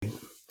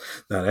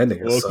Nah, that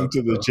nigga Welcome sucks,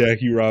 to the bro.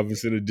 Jackie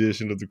Robinson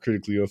edition of the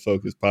Critically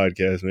Unfocused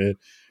podcast, man.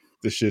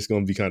 This shit's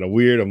gonna be kind of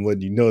weird. I'm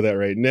letting you know that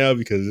right now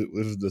because it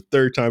was the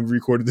third time we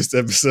recorded this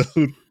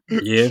episode.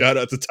 Yeah. Shout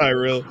out to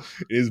Tyrell and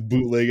his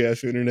bootleg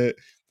ass internet,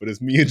 but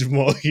it's me and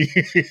Jamal here.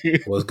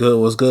 What's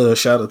good? What's good?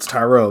 Shout out to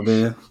Tyrell,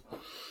 man.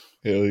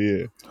 Hell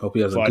yeah. Hope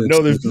he has a So I good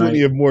know there's sleep plenty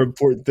night. of more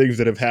important things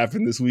that have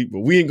happened this week, but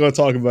we ain't gonna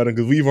talk about them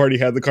because we've already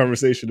had the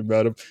conversation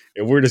about them,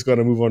 and we're just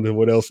gonna move on to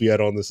what else we had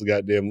on this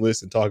goddamn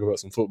list and talk about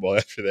some football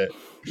after that.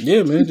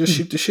 Yeah, man. Just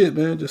shoot the shit,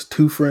 man. Just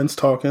two friends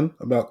talking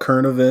about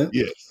current events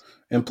Yes.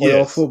 and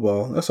playoff Yes.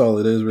 football. That's all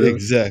it is, really.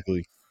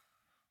 Exactly.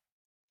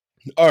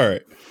 All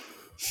right.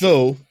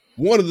 So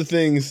one of the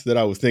things that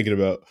I was thinking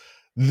about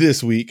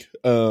this week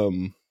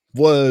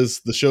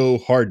was the show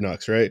Hard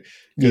Knocks, right?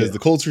 Because Yeah. the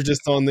Colts were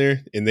just on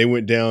there and they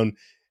went down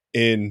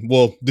in,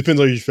 well, depends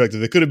on your perspective.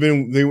 They could have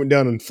been, they went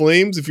down in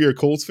flames if you're a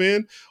Colts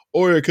fan,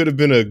 or it could have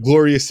been a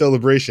glorious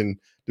celebration,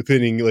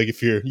 depending, like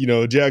if you're,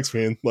 a Jags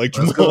fan, like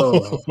Let's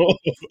Jamal. go.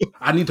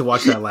 I need to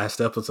watch that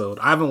last episode.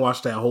 I haven't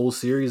watched that whole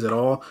series at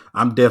all.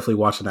 I'm definitely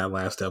watching that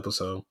last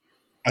episode.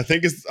 I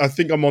think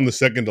I'm on the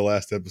second to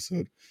last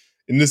episode.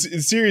 And this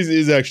series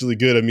is actually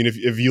good. I mean,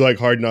 if you like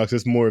Hard Knocks,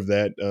 it's more of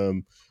that.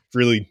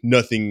 Really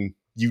nothing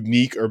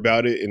unique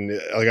about it. And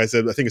like I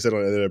said, I think I said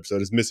on another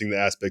episode, it's missing the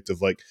aspect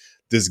of like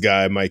this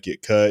guy might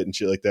get cut and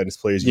shit like that. And it's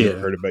players you never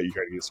heard about. You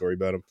try to get a story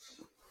about him.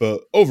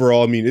 But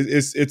overall, I mean,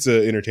 it's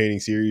an entertaining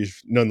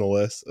series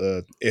nonetheless.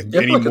 If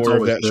any like more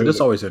of that good. show,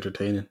 It's always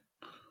entertaining.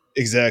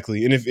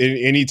 exactly. And if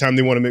anytime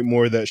they want to make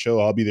more of that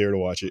show, I'll be there to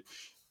watch it.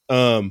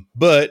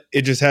 But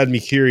it just had me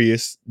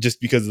curious,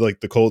 just because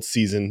like the Colts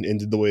season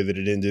ended the way that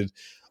it ended,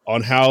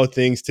 on how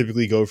things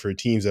typically go for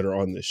teams that are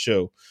on this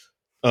show.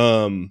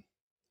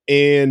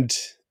 And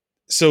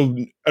so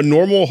a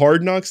normal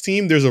Hard Knocks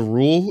team, there's a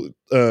rule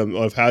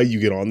of how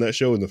you get on that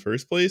show in the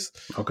first place.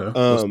 Okay.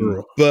 What's the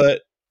rule?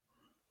 But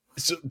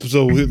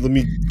so let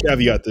me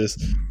caveat this: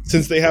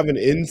 since they have an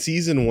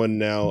in-season one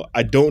now,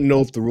 I don't know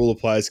if the rule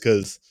applies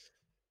because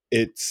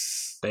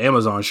it's the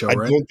Amazon show, I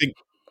right? don't think.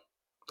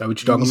 Is that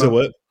what you're talking You said about?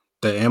 what?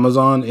 The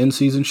Amazon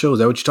in-season show? Is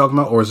that what you're talking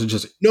about? Or is it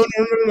just... No.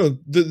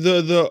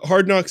 The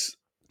Hard Knocks,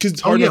 because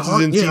Hard Knocks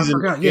is in season. I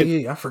forgot.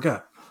 I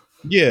forgot.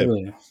 Yeah.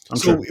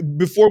 So tripping.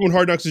 before, when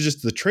Hard Knocks was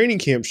just the training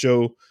camp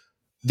show,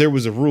 there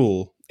was a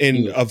rule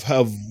of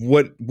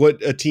what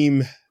a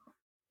team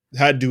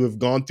had to have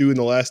gone through in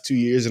the last 2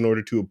 years in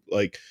order to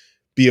like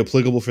be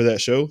applicable for that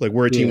show, like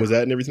where a team was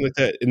at and everything like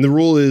that. And the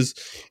rule is,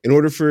 in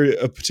order for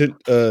a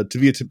to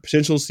be a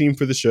potential team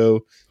for the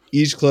show,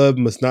 each club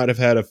must not have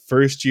had a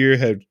first year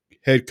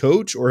head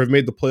coach or have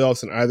made the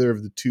playoffs in either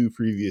of the 2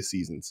 previous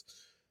seasons.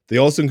 They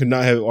also could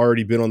not have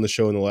already been on the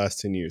show in the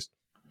last 10 years.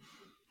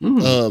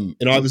 And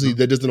obviously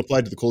that doesn't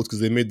apply to the Colts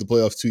because they made the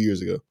playoffs 2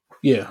 years ago.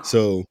 Yeah.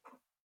 So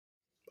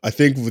I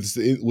think with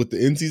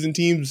the in-season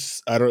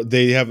teams,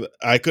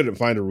 I couldn't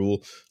find a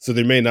rule, so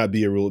there may not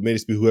be a rule. It may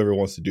just be whoever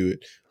wants to do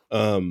it.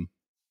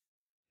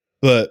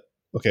 But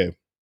okay.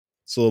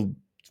 So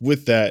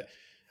with that,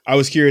 I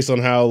was curious on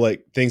how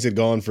like things had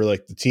gone for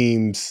like the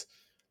teams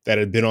that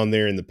had been on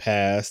there in the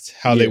past,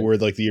 how they were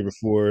like the year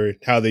before,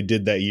 how they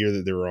did that year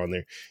that they were on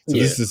there. So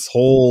this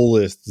whole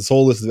list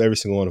of every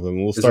single one of them.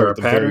 And we'll start with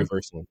the very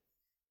first one.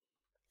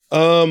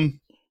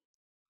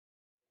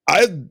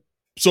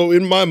 So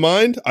in my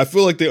mind, I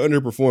feel like they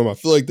underperform. I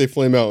feel like they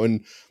flame out,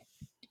 and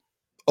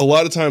a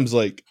lot of times,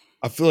 like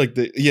I feel like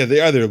they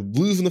either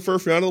lose in the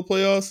first round of the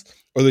playoffs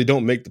or they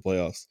don't make the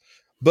playoffs.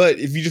 But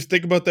if you just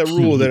think about that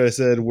rule that I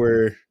said,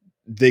 where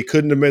they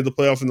couldn't have made the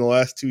playoff in the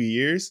last 2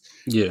 years,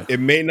 it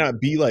may not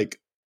be like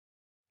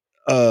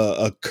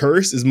a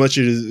curse as much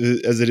as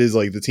it is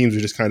like the teams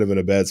are just kind of in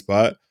a bad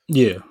spot.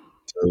 Yeah,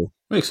 so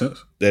makes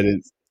sense. That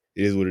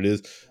is what it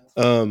is.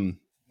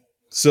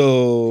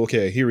 So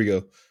okay, here we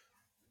go.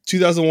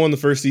 2001, the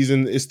first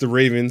season, it's the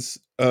Ravens.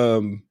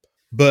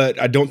 But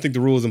I don't think the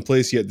rule is in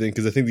place yet then,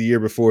 because I think the year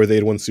before they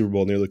had won the Super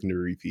Bowl and they're looking to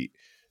repeat.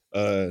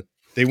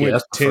 They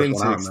went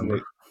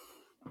 10-6.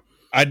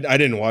 I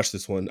didn't watch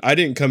this one. I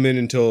didn't come in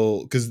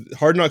until, because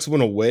Hard Knocks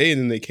went away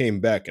and then they came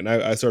back, and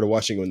I started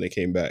watching it when they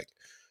came back.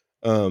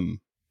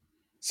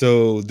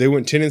 So they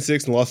went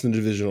 10-6 and lost in the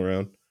divisional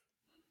round.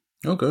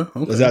 Okay.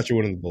 It was after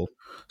winning the bowl.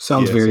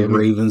 Sounds very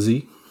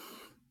Ravensy.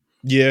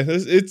 Yeah,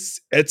 it's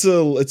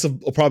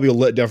probably a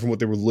letdown from what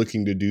they were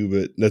looking to do,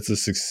 but that's a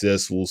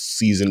successful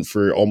season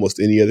for almost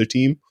any other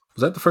team.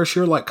 Was that the first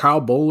year like Kyle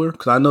Bowler?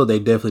 Because I know they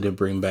definitely did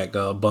bring back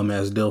bum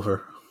ass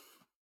Dilfer.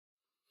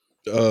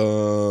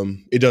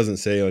 It doesn't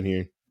say on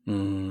here.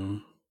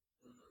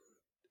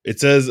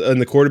 It says in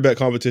the quarterback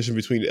competition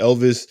between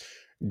Elvis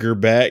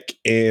Grbac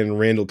and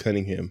Randall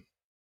Cunningham.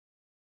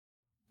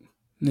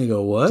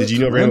 Nigga, what? Did you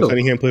know Randall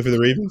Cunningham played for the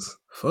Ravens?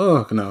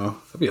 Fuck no.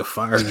 That'd be a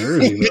fire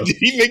jersey, though. Did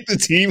he make the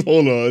team?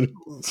 Hold on.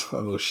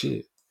 Oh,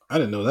 shit. I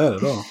didn't know that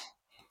at all.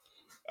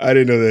 I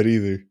didn't know that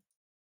either.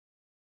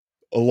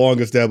 A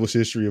long established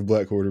history of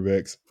black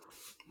quarterbacks.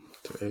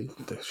 Hey,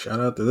 shout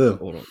out to them.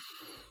 Hold on.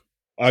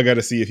 I got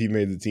to see if he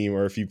made the team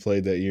or if he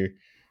played that year.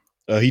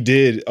 He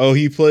did. Oh,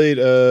 he played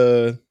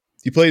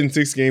in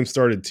 6 games,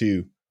 started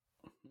 2.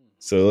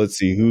 So let's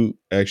see who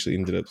actually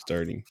ended up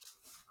starting.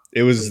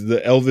 It was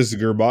the Elvis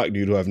Gerbach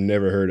dude who I've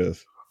never heard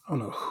of. I don't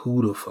know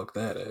who the fuck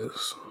that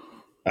is.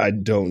 I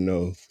don't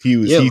know.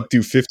 Yeah, He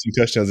threw 15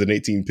 touchdowns and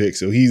 18 picks,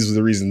 so he's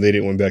the reason they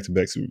didn't win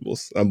back-to-back Super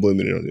Bowls. I'm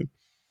blaming it on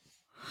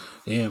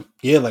him.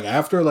 yeah. Like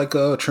after like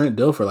Trent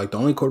Dilfer, like the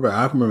only quarterback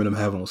I remember them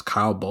having was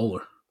Kyle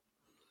Bowler.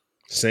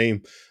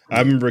 Same. I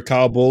remember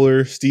Kyle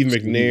Bowler, Steve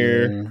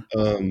McNair,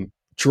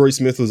 Troy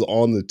Smith was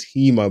on the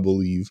team, I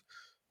believe.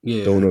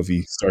 Yeah. Don't know if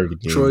he started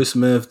again. Troy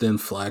Smith, then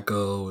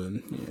Flacco,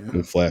 and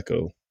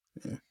Flacco.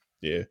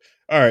 Yeah.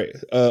 All right.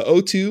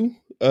 0-2.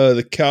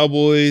 The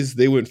Cowboys,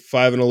 they went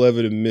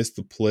 5-11 and missed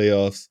the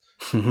playoffs.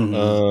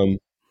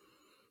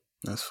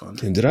 That's funny.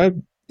 And did I?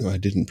 No, I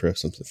didn't prep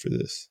something for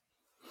this.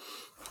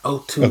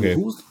 0-2. Okay.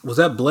 Was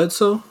that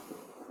Bledsoe?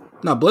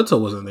 No, Bledsoe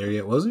wasn't there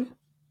yet, was he?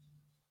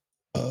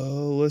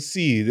 Let's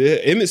see.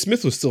 Emmitt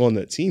Smith was still on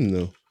that team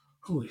though.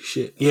 Holy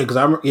shit! Yeah, because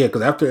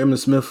after Emmitt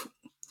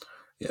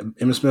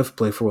Smith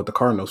played for the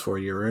Cardinals for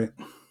a year, right?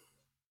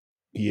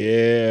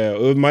 Yeah,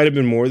 it might have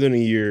been more than a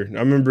year. I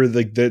remember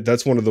like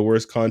that's one of the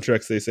worst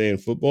contracts they say in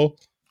football.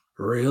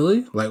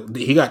 Really? Like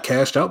he got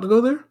cashed out to go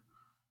there?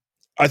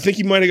 I think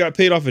he might have got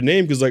paid off a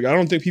name because like I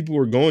don't think people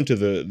were going to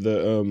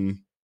the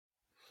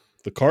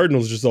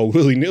Cardinals just all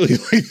willy nilly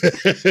like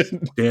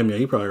that. Damn, yeah,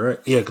 you're probably right.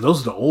 Yeah, because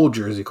those are the old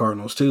Jersey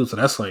Cardinals too. So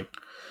that's like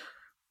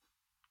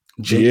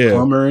Jake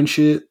Plummer and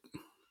shit.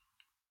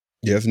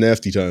 Yeah, it's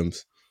nasty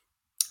times.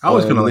 I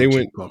always kind of like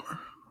Jake Plummer.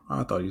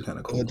 I thought he was kind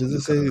of cool. Does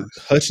it say nice.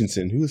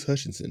 Hutchinson? Who is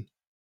Hutchinson?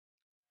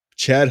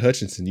 Chad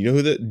Hutchinson. Do you know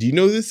who that? Do you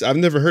know this? I've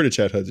never heard of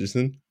Chad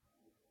Hutchinson.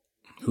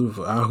 Who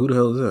the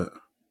hell is that?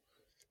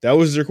 That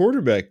was their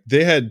quarterback.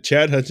 They had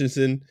Chad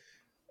Hutchinson.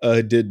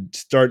 Played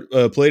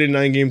in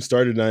 9 games,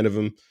 started 9 of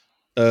them.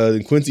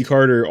 And Quincy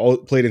Carter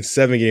played in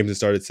 7 games and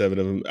started 7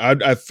 of them.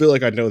 I feel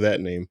like I know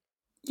that name.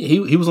 He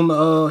was on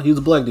the he was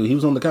a black dude. He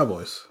was on the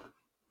Cowboys.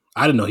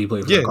 I didn't know he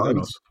played for the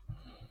Cardinals.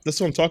 That's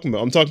what I'm talking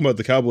about. I'm talking about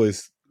the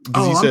Cowboys.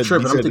 Oh, I'm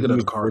tripping. I'm thinking of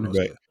the Cardinals.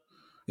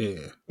 Yeah.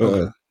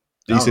 Okay.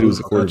 You said he was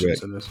a quarterback.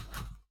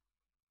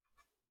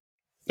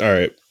 All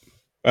right.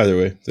 Either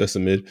way, that's a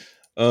mid.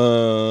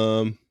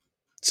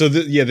 So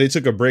they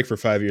took a break for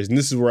 5 years, and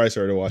this is where I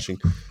started watching.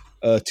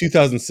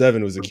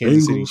 2007 was the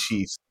Kansas City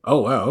Chiefs.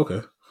 Oh wow,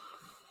 okay.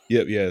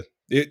 Yep,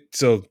 yeah.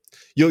 So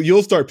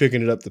you'll start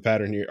picking it up, the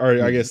pattern here,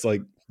 or I guess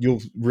like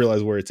you'll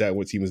realize where it's at,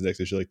 what team was next,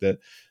 or shit like that.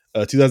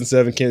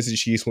 2007 Kansas City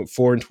Chiefs went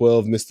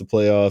 4-12, missed the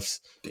playoffs.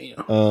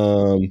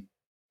 Damn.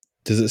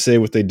 Does it say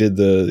what they did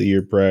the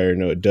year prior?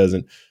 No, it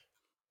doesn't.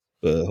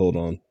 But hold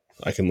on,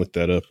 I can look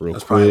that up real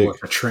quick. That's probably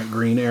the Trent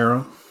Green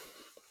era.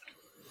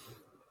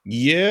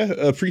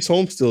 Yeah, Priest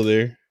Holmes still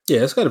there.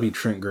 Yeah, it's got to be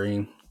Trent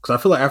Green. Because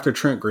I feel like after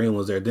Trent Green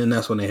was there, then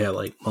that's when they had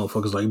like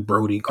motherfuckers like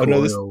Brody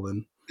Croyle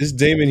this is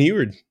Damon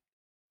Huard.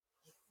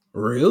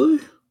 Really?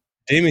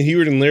 Damon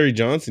Huard and Larry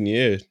Johnson,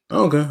 yeah.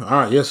 Okay, all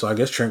right, yeah. So I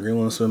guess Trent Green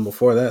was been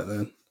before that.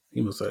 Then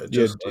he must have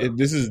just. Yeah,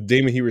 this is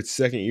Damon Huard's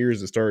second year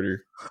as a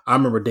starter. I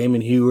remember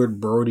Damon Huard,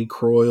 Brody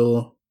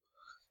Croyle.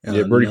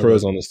 Yeah, Brody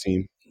Croyle's on this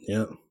team.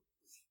 Yeah.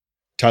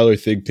 Tyler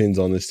Thigpen's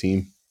on this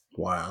team.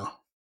 Wow.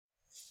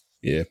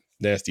 Yeah,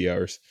 nasty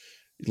hours.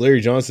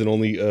 Larry Johnson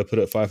only put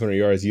up 500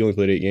 yards. He only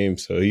played 8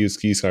 games, so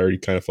he's already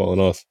kind of fallen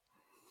off.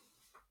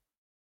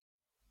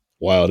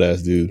 Wild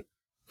ass dude.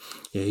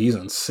 Yeah, he's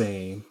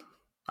insane.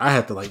 I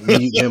had to like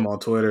mute him on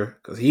Twitter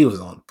because he was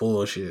on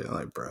bullshit. I'm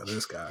like, bro,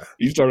 this guy.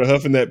 You started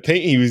huffing that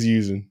paint he was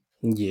using.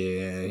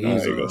 Yeah,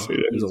 he's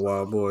a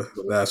wild boy.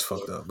 That's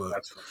fucked up, but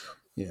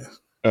yeah.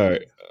 All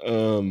right.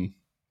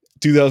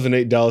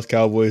 2008 Dallas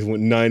Cowboys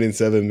went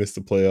 9-7, missed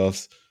the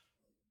playoffs.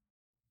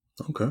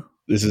 Okay.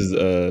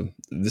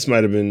 This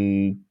might have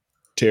been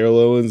Terrell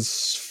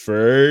Owens'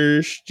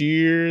 first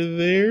year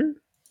there.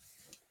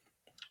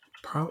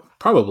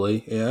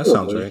 Probably, yeah. That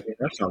sounds right.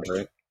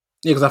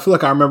 Yeah, because I feel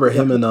like I remember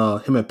him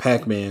and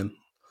Pac-Man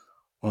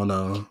on.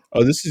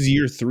 Oh, this is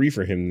year 3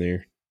 for him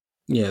there.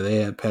 Yeah, they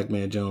had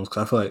Pac-Man Jones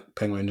because I feel like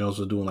Pac-Man Jones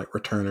was doing like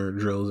returner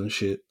drills and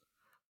shit.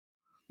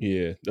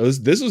 Yeah,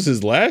 this was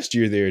his last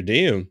year there.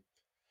 Damn,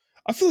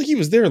 I feel like he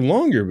was there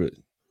longer, but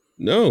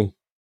no.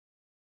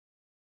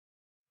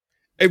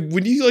 Hey,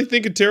 when you like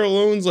think of Terrell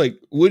Owens, like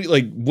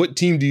what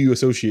team do you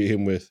associate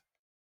him with?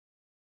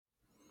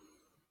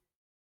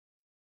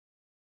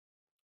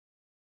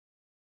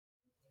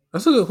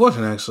 That's a good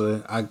question,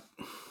 actually.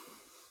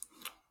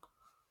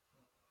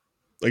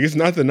 It's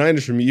not the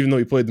Niners for me, even though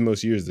he played the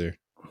most years there.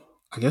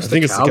 I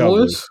think it's the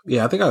Cowboys.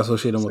 Yeah, I think I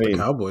associate him with the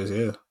Cowboys.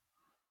 Yeah,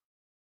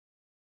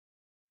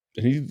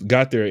 and he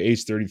got there at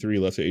age 33,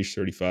 left at age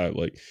 35.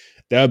 Like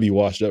that would be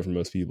washed up for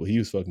most people. He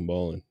was fucking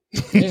balling.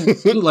 Yeah,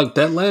 dude, like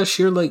that last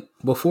year, like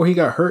before he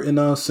got hurt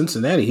in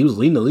Cincinnati, he was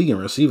leading the league in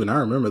receiving. I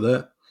remember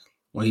that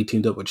when he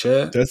teamed up with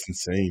Chad. That's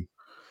insane.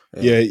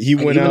 Yeah, he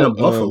went out in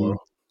Buffalo.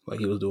 Like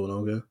he was doing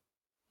okay.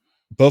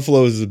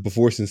 Buffalo is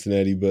before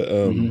Cincinnati, but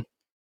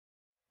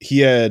he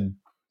had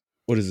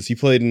he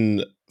played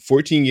in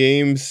 14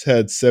 games,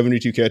 had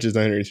 72 catches,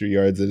 903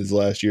 yards in his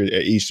last year at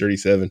age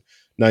 37,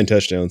 9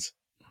 touchdowns.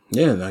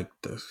 Yeah,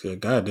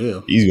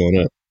 goddamn. He's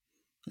going up.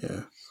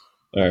 Yeah.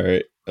 All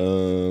right.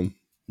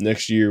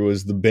 Next year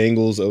was the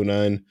Bengals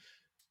 09,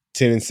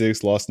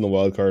 10-6, lost in the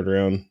wild card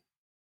round.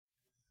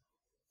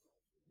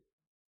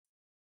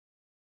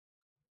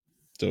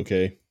 It's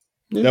okay.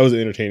 Yeah. That was an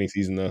entertaining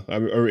season, though.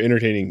 Or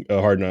entertaining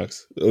Hard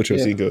Knocks. Ocho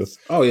Cinco.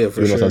 Oh, yeah,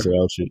 for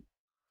sure. Shit.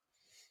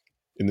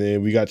 And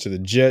then we got to the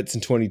Jets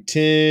in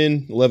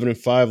 2010,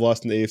 11-5,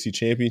 lost in the AFC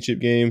Championship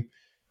game.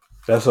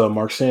 That's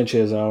Mark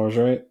Sanchez hours,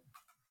 right?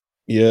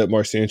 Yeah,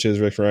 Mark Sanchez,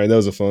 Rex Ryan. That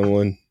was a fun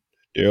one.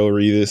 Darrelle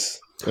Revis.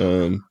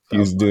 He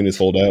was doing his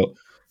holdout.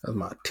 That was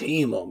my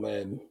team,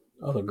 man.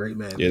 That was a great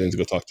man. Yeah, then to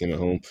go talk to him at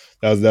home.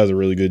 That was a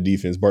really good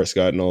defense. Bart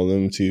Scott and all of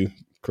them too.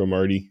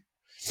 Cromartie.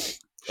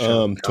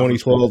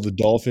 2012, the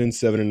Dolphins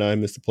 7-9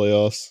 missed the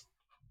playoffs.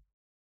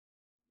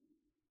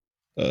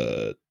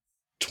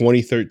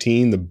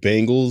 2013, the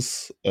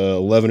Bengals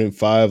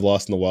 11-5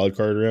 lost in the wild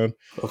card round.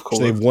 Of course,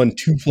 they've won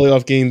 2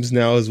 playoff games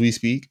now as we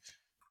speak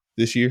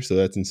this year, so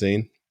that's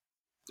insane.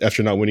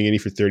 After not winning any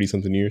for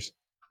 30-something years.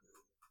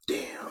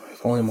 Damn!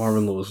 If only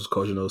Marvin Lewis was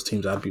coaching those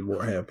teams, I'd be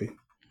more happy.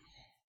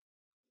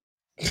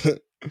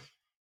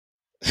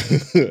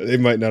 They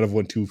might not have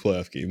won 2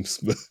 playoff games,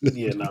 but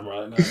yeah, not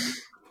right now.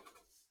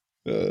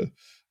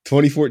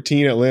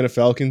 2014 Atlanta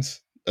Falcons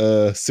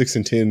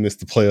 6-10 missed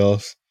the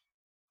playoffs.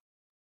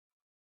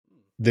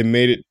 They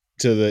made it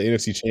to the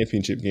NFC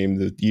Championship game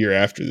the year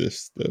after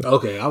this, though.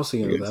 Okay, I was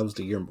thinking that was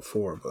the year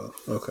before, but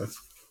okay.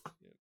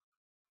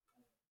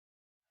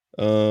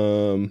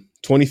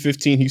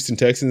 2015 Houston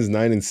Texans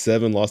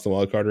 9-7 lost the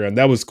wild card round.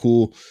 That was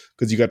cool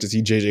because you got to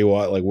see JJ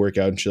Watt like work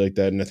out and shit like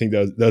that, and I think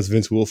that was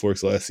Vince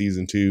Wilfork's last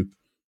season too.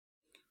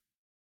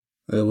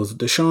 Was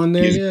Deshaun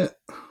there yet?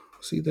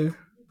 Was he there?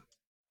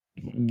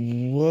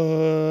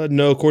 What?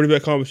 No,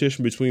 quarterback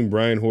competition between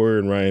Brian Hoyer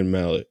and Ryan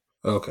Mallett.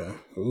 Okay.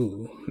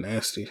 Ooh,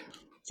 nasty.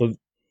 So,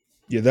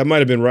 yeah, that might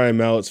have been Ryan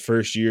Mallett's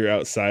first year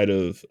outside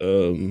of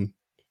New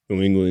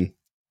England.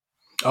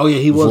 Oh yeah,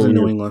 he was in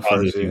New England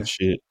first. Yeah.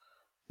 Shit.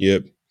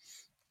 Yep.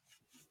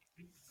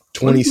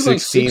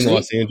 2016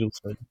 Los Angeles.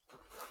 What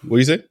do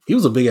you say? He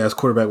was a big ass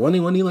quarterback.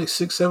 Wasn't he like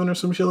 6'7" or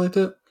some shit like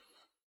that?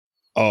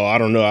 Oh, I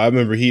don't know. I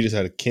remember he just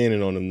had a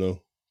cannon on him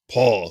though.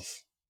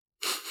 Pause.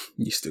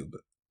 You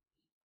stupid.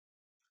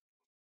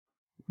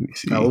 Let me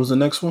see. What was the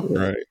next one?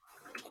 Right.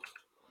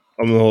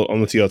 I'm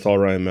gonna see how tall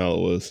Ryan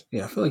Mallett was.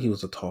 Yeah, I feel like he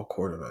was a tall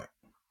quarterback.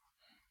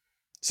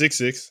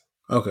 6'6".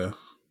 Okay.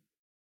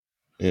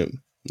 Yep.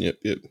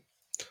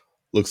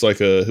 Looks like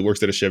he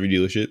works at a Chevy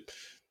dealership.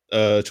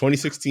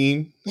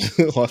 2016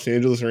 Los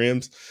Angeles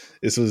Rams.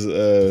 This was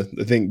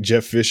I think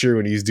Jeff Fisher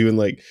when he's doing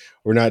like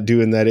we're not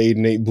doing that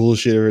 8-8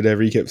 bullshit or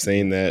whatever. He kept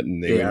saying that,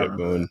 and they ended up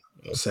going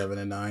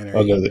 7-9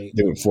 or 8-8.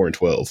 They went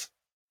 4-12.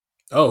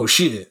 Oh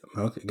shit!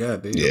 Okay,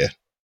 goddamn. Yeah.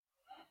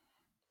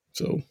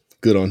 So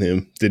good on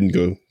him. Didn't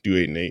go do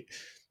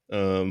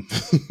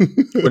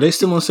 8-8. Were they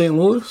still in St.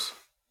 Louis?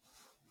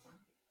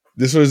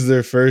 This was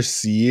their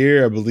first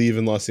year, I believe,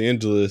 in Los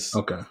Angeles.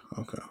 Okay.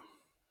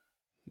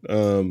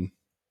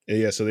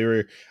 Yeah, so they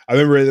were. I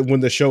remember when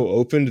the show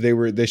opened,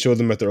 they showed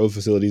them at their old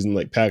facilities and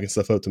like packing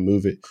stuff up to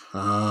move it.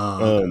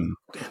 Okay.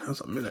 Damn, that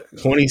was a minute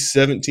ago.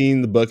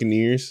 2017, the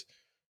Buccaneers.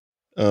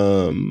 I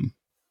don't.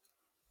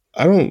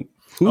 I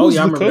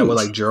remember that with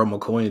like Gerald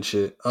McCoy and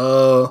shit.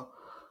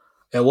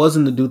 It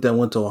wasn't the dude that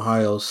went to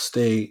Ohio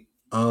State.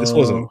 This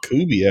wasn't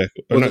Kubiak.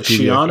 Or not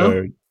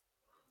Schiano?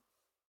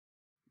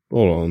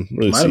 Hold on.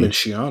 Might have been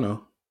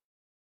Schiano.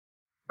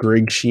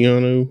 Greg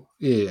Schiano?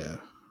 Yeah.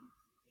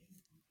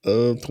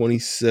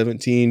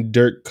 2017,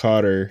 Dirk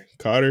Cotter.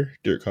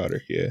 Dirk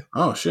Cotter, yeah.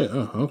 Oh, shit.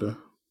 Oh, okay.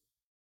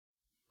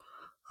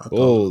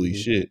 Holy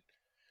shit.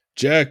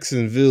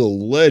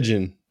 Jacksonville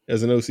legend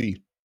as an OC.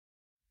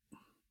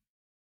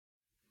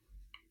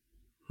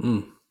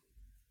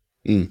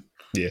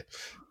 Yeah,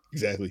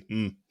 exactly.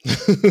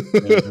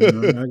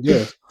 I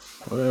guess.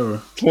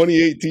 Whatever.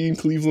 2018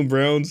 Cleveland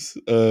Browns,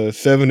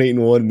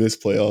 7-8-1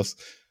 missed playoffs.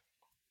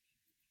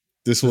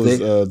 This was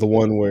the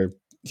one where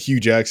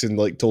Hugh Jackson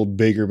like told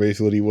Baker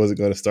basically he wasn't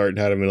going to start and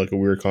had him in like a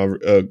weird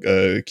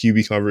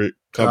QB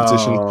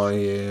competition. Oh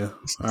yeah,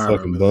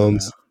 fucking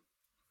bums.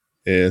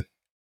 Yeah,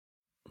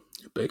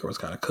 Baker was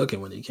kind of cooking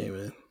when he came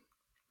in.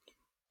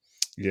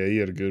 Yeah, he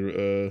had a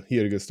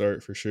good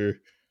start for sure.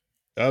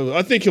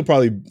 I think he'll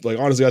probably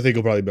honestly, I think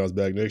he'll probably bounce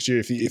back next year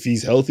if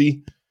he's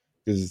healthy,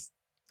 because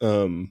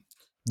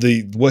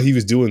what he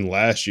was doing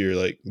last year,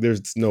 like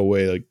there's no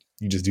way like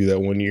you just do that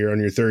 1 year on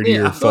your third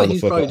year. I feel like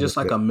he's probably just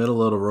like a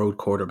middle of the road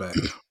quarterback.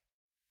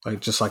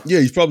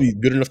 He's probably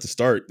good enough to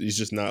start. He's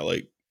just not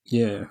like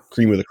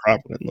cream of the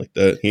crop or nothing like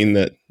that. He in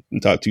that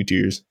top 2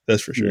 tiers,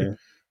 that's for sure.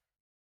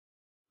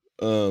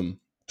 Yeah.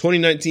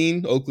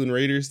 2019 Oakland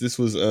Raiders. This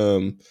was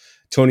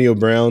Antonio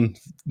Brown.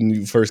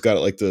 You first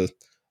got like the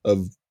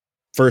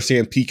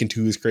first-hand peek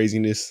into his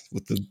craziness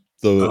with the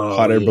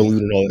hot air balloon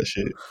and all that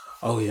shit.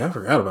 Oh yeah, I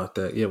forgot about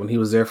that. Yeah, when he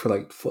was there for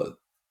like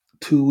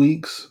 2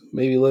 weeks,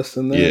 maybe less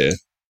than that. Yeah.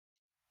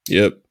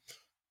 Yep.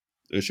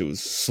 That shit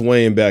was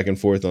swaying back and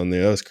forth on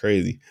there. That was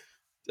crazy.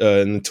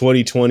 In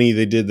 2020,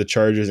 they did the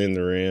Chargers and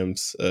the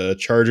Rams.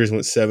 Chargers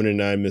went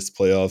 7-9, missed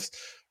playoffs.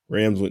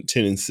 Rams went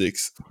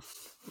 10-6.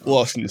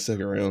 Lost in the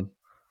second round.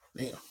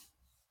 Damn.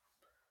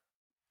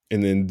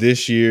 And then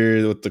this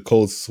year, with the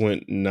Colts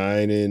went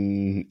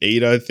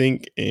 9-8, I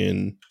think,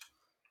 and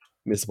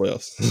missed the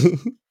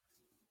playoffs.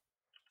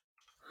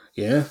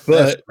 Yeah, that's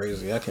But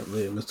crazy. I can't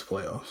believe it missed the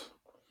playoffs.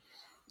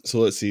 so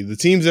let's see. The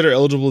teams that are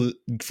eligible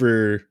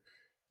for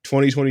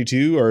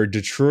 2022 are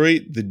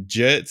Detroit, the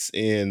Jets,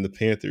 and the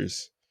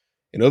Panthers.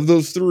 And of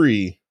those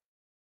three,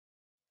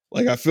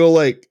 like I feel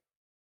like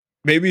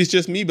maybe it's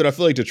just me, but I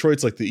feel like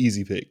Detroit's like the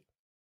easy pick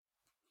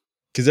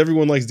because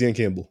everyone likes Dan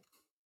Campbell.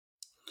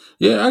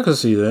 Yeah, I can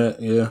see that.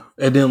 Yeah,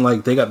 and then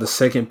like they got the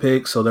second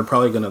pick, so they're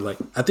probably gonna like.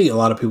 I think a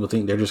lot of people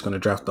think they're just gonna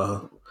draft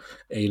the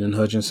Aiden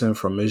Hutchinson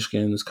from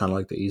Michigan. It's kind of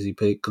like the easy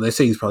pick because they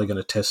say he's probably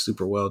gonna test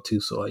super well too.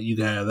 So like you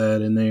can have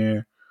that in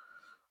there.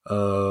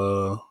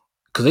 Because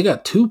they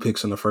got 2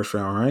 picks in the first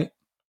round, right?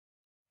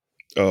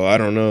 Oh, I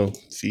don't know.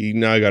 See,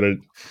 now I gotta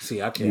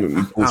See, I can't. let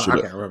me pull shit I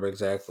up. can't remember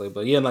exactly,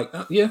 but yeah, like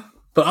yeah.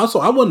 But also,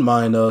 I wouldn't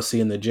mind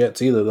seeing the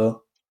Jets either,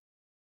 though.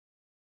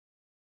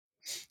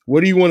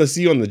 What do you want to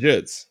see on the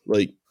Jets?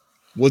 Like,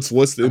 what's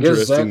the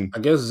interesting? I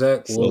guess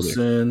Zach sell there?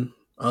 Wilson.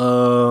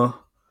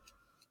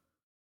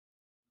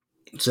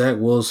 Zach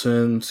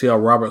Wilson. See how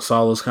Robert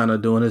Sala's kind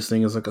of doing his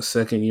thing as like a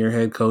second year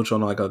head coach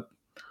on like a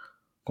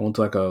going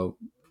to like a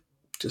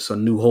just a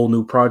whole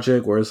new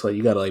project where it's like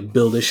you got to like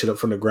build this shit up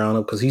from the ground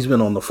up because he's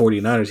been on the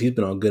 49ers. He's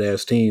been on good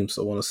ass teams.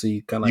 So I want to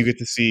see kind of You like get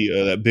to see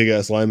that big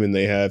ass lineman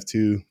they have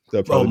too.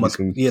 That'll oh probably be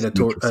some. yeah, some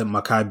interest.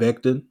 Makai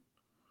Becton.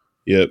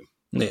 Yep.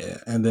 Yeah,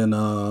 and then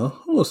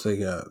who else they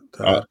got?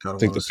 That I I kind of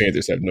think want to the see.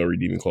 Panthers have no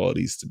redeeming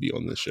qualities to be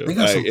on this show. They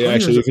got some Actually,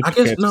 players. if it's I the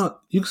guess Panthers,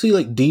 not. You can see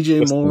like DJ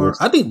what's the Moore.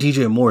 worst? I think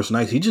DJ Moore is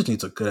nice. He just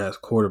needs a good ass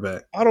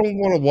quarterback. I don't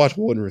want to watch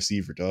one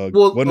receiver, dog.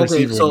 Well, One okay,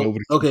 receiver when so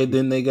nobody. okay,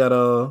 then they got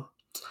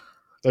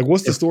Like,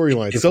 what's the if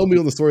storyline? if Sell me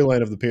on the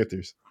storyline of the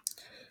Panthers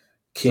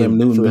Cam for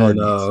Newton hard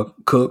been knocks.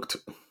 cooked.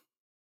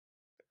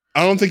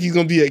 I don't think he's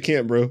gonna be at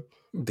camp, bro.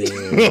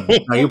 Damn,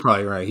 no, you're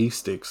probably right. He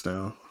sticks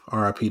now.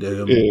 R.I.P.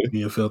 to him Yeah,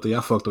 being filthy. I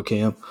fucked with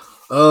Cam.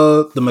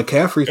 The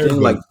McCaffrey thing,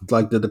 everybody.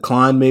 like the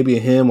decline maybe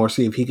in him, or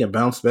see if he can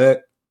bounce back.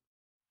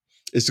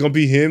 It's gonna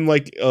be him,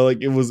 like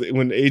it was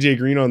when AJ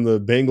Green on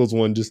the Bengals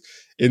one, just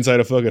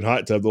inside a fucking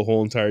hot tub the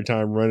whole entire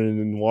time, running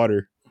in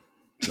water.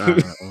 All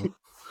right,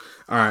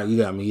 all right, you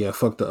got me. Yeah,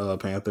 fuck the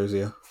Panthers.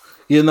 Yeah,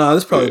 yeah. No,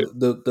 this Yeah. probably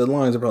the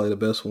Lions are probably the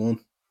best one.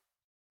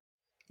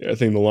 Yeah, I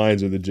think the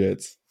Lions are the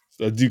Jets.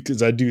 I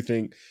do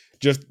think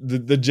just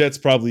the Jets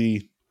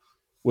probably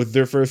with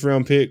their first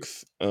round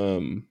picks,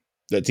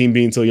 that team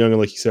being so young and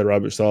like you said,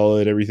 Robert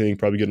Saleh and everything,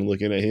 probably going to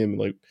looking at him and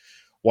like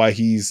why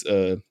he's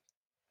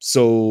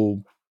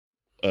so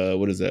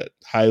what is that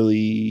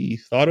highly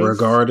thought of?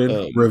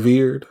 Regarded,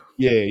 revered.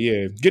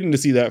 Yeah, getting to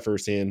see that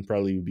firsthand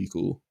probably would be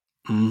cool.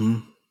 Mm-hmm.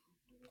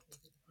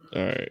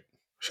 All right,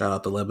 Shout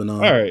out to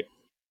Lebanon. all right.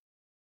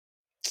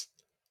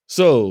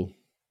 So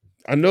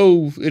I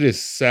know it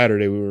is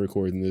Saturday we were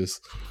recording this.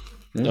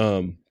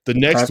 Yeah. The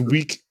next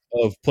week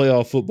of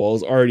playoff football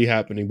is already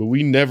happening, but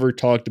we never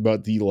talked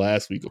about the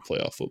last week of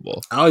playoff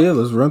football. Oh yeah,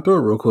 let's run through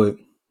it real quick.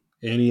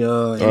 Any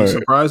right.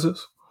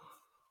 surprises?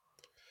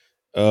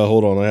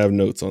 Hold on, I have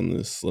notes on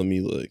this. Let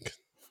me look.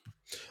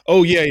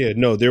 Oh yeah.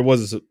 No, there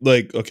was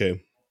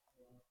okay.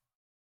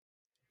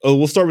 Oh,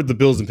 we'll start with the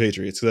Bills and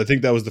Patriots because I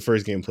think that was the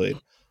first game played.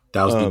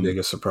 That was the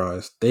biggest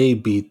surprise. They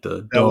beat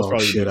the dog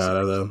shit out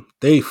of them.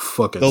 They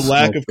fucking the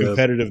lack of them.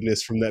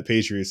 competitiveness from that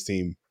Patriots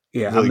team.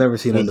 Yeah, I've never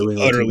seen a New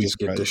England team just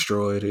get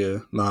destroyed. Yeah,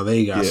 no,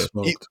 they got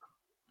smoked.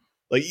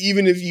 Like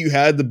even if you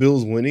had the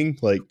Bills winning,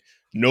 like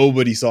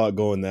nobody saw it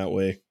going that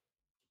way.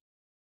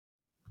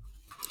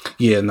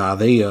 Yeah, nah,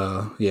 they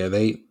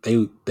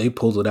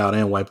pulled it out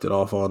and wiped it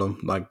off on them.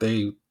 Like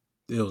it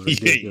was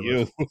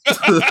ridiculous.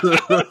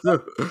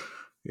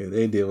 Yeah,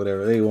 they did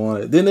whatever they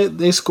wanted. Then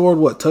they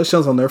scored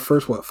touchdowns on their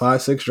first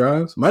 5-6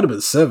 drives? Might have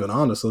been 7,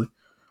 honestly.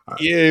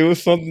 Yeah, it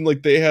was something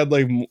like they had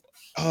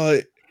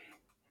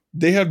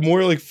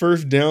more like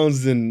first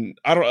downs than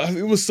I don't.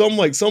 It was something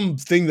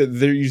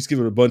that you just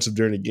give it a bunch of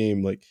during the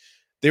game. Like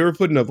they were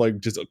putting up like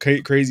just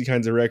crazy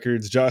kinds of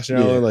records. Josh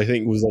Allen, I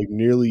think, was like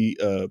nearly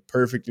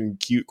perfect and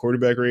cute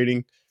quarterback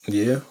rating.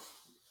 Yeah,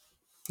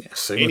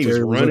 and he was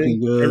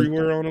running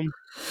everywhere on him.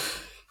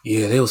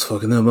 Yeah, they was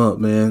fucking them up,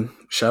 man.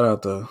 Shout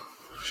out to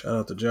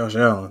Josh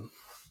Allen.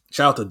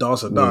 Shout out to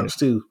Dawson Knox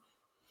too.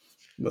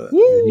 But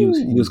he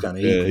was kind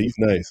of equal. He's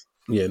nice.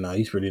 Yeah, no,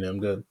 he's pretty damn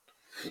good.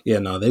 Yeah,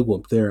 no, they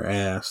whooped their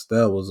ass.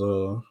 That was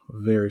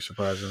very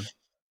surprising.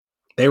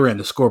 They ran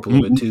the score a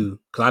little bit too,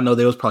 because I know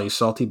they was probably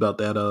salty about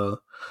that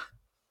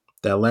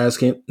last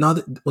game. No,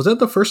 was that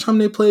the first time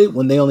they played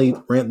when they only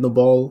ran the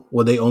ball?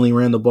 Well, they only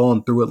ran the ball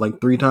and threw it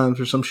like 3 times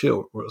or some shit.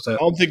 Or was that? I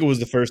don't think it was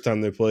the first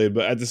time they played,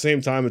 but at the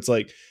same time, it's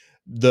like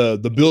the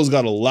Bills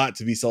got a lot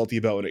to be salty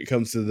about when it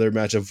comes to their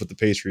matchup with the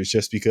Patriots,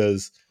 just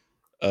because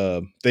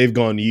they've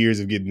gone years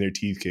of getting their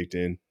teeth kicked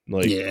in.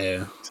 Like,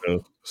 yeah.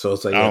 So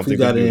it's like, I don't think you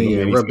got it in,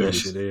 any rub that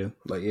shit in.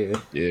 Like,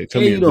 yeah.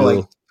 Come here, Bill.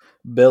 Like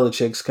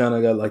Belichick's kind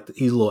of got like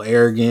he's a little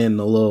arrogant and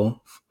a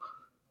little,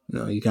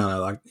 you kind of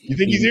like. You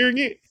think he's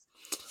arrogant?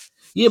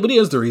 Yeah, but he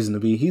has the reason to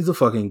be. He's the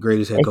fucking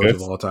greatest head coach Okay.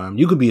 of all time.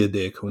 You could be a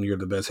dick when you're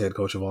the best head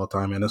coach of all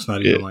time, and that's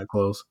not Yeah. even like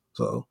close.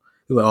 So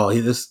you're like,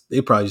 oh,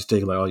 they probably just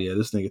take like, oh yeah,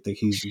 this nigga think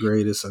he's the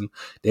greatest, and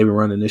they've been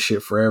running this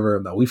shit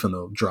forever. Now we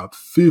finna drop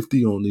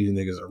 50 on these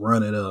niggas and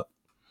run it up.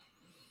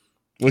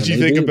 What And you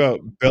they think did. about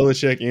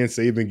Belichick and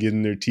Saban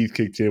getting their teeth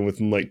kicked in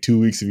within like 2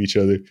 weeks of each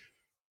other?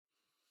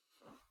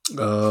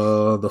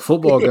 The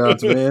football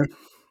gods, man.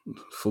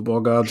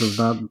 Football gods have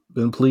not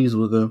been pleased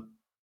with them.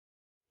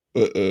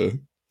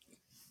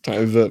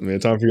 Time's up, man.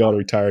 Time for y'all to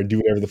retire and do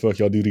whatever the fuck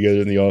y'all do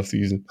together in the off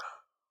season.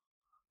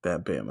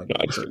 That Bama Nah,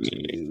 game hurts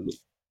me.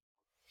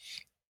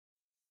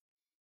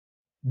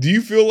 do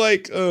you feel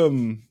like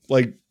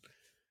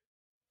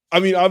I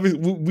mean, obviously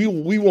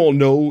we won't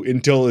know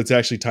until it's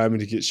actually time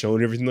to get shown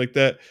and everything like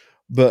that.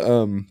 But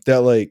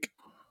that like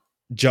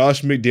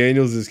Josh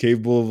McDaniels is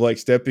capable of like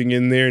stepping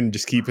in there and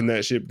just keeping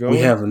that ship going. We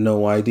have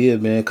no idea,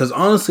 man. Because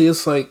honestly,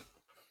 it's like,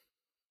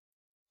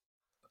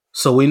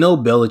 so we know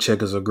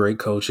Belichick is a great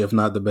coach, if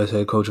not the best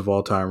head coach of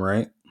all time,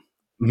 right?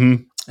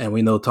 Mm-hmm. And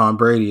we know Tom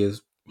Brady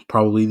is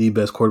probably the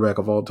best quarterback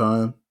of all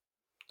time.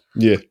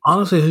 Yeah.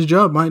 Honestly, his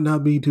job might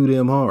not be too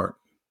damn hard.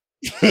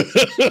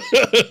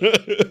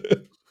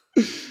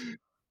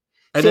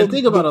 And then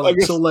think about it, like,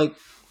 so like,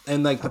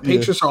 and like the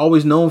Patriots are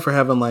always known for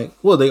having like,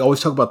 well, they always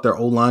talk about their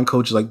O-line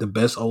coach, like the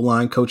best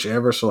O-line coach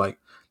ever. So like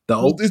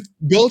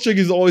Belichick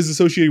is always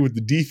associated with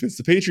the defense.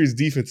 The Patriots'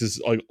 defense is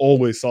like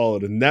always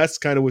solid, and that's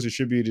kind of what's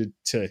attributed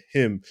to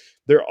him.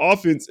 Their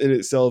offense in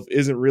itself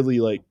isn't really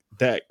like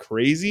that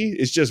crazy.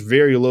 It's just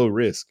very low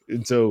risk,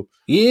 and so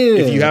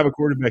if you have a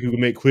quarterback who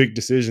can make quick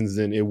decisions,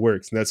 then it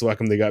works. And that's why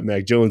come they got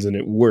Mac Jones, and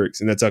it works.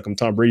 And that's how come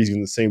Tom Brady's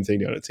doing the same thing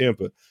down at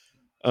Tampa.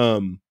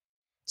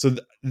 So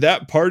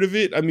that part of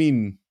it, I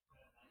mean,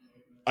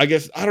 I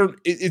guess I don't.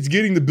 It's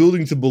getting the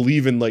building to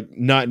believe in like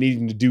not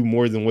needing to do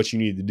more than what you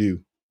need to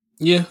do.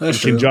 Yeah, that's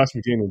and can true. Josh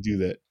McDaniels do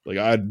that? Like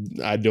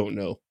I don't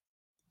know.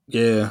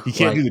 Yeah, he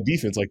can't do the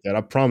defense like that.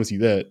 I promise you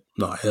that.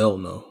 No, hell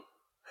no,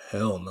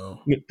 hell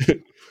no.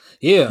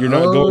 Yeah, you're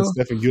not going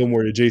Stephen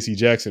Gilmore to J.C.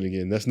 Jackson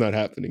again. That's not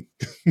happening.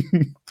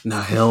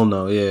 Nah, hell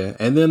no. Yeah,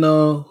 and then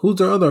who's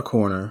their other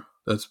corner?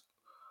 That's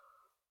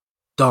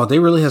dog. They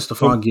really have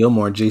Stephon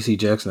Gilmore and J.C.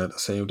 Jackson at the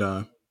same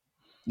time.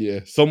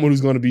 Yeah, someone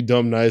who's going to be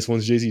dumb nice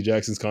once J.C.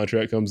 Jackson's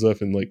contract comes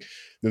up, and like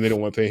then they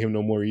don't want to pay him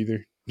no more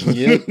either.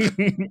 Yep.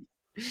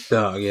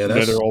 Dog, yeah,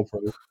 they're all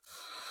pro.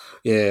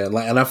 Yeah,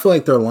 like, and I feel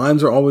like their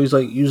lines are always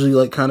like usually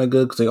like kind of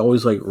good because they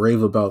always like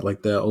rave about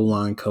like the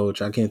O-line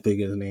coach. I can't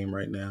think of his name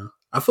right now.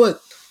 I feel like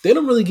they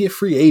don't really get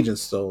free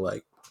agents though.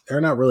 Like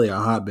they're not really a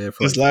hotbed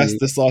for this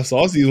last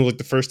offseason was like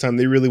the first time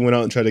they really went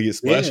out and tried to get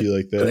splashy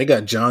like that. They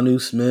got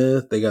Jonnu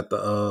Smith. They got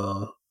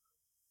the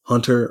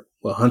Hunter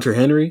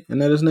Henry, isn't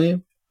that his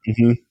name?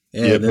 Mm-hmm.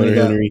 Yeah, yep, then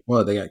Hunter Henry.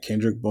 They got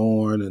Kendrick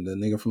Bourne and the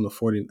nigga from the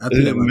 40. I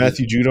think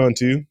Matthew Judon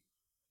too.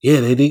 Yeah,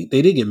 they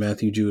did get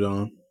Matthew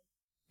Judon.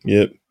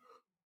 Yep.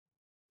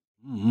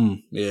 Mm-hmm.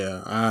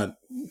 Yeah, I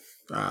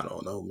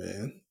don't know,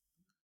 man.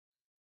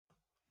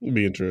 It'll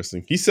be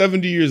interesting. He's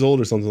 70 years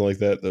old or something like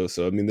that, though.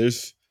 So I mean,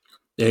 he's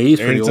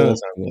pretty old.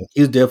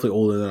 He's definitely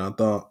older than I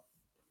thought.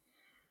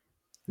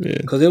 Yeah,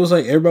 because it was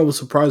like everybody was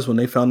surprised when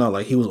they found out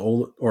like he was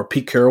older or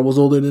Pete Carroll was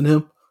older than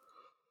him.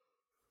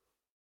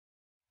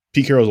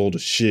 Pete Carroll's old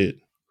as shit.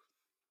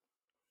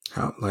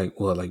 How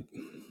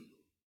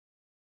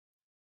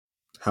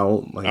how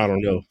old? Like, I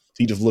don't know.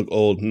 He just looked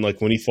old, and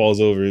like when he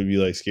falls over, it'd be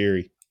like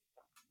scary.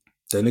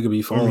 That nigga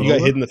be falling. He got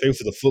hit in the face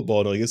with a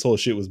football, and like his whole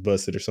shit was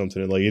busted or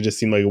something. And like it just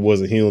seemed like it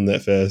wasn't healing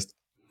that fast.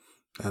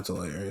 That's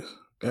hilarious.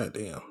 God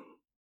damn.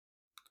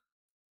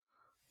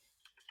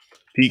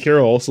 Pete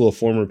Carroll, also a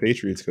former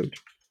Patriots coach.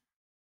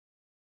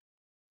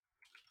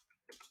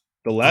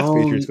 The last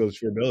Patriots coach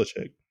for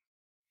Belichick.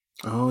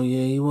 Oh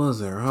yeah, he was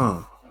there,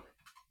 huh?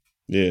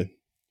 Yeah.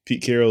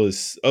 Pete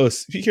Carroll's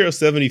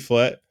 70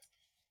 flat.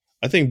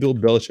 I think Bill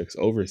Belichick's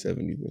over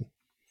 70 then.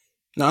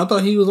 No, I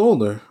thought he was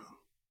older.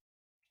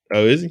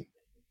 Oh, is he?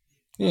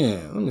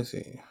 Yeah, let me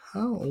see.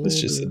 How old? That's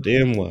just a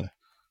damn lie.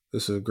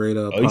 This is a great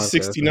he's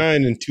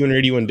 69 in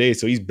 281 days,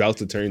 so he's about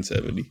to turn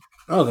 70.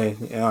 Okay,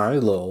 yeah, all right, a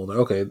little older.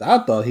 Okay, I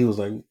thought he was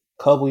like a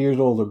couple years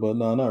older, but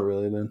no, not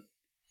really. Then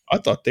I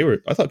thought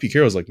Pete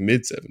Carroll was like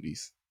mid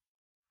 70s.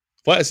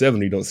 Flat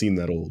 70 don't seem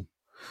that old,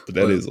 but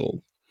that is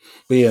old.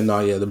 But yeah,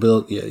 no, yeah, the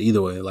Bills. Yeah,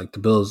 either way, like the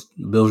Bills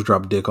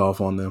dropped dick off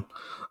on them.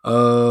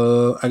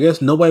 I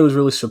guess nobody was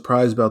really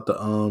surprised about the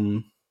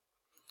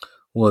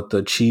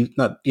the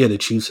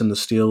Chiefs and the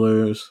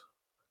Steelers,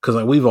 because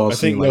like we've all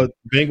seen like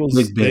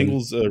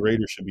Bengals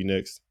Raiders should be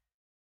next.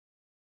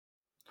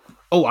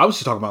 Oh, I was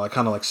just talking about like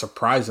kind of like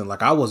surprising.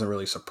 Like I wasn't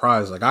really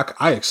surprised. Like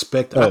I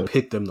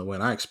picked them to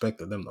win. I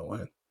expected them to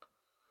win.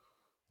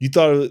 You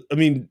thought? I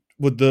mean,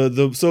 with the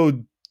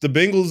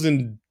Bengals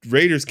and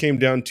Raiders came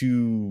down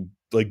to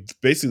like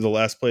basically the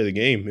last play of the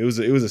game. It was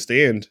a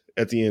stand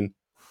at the end.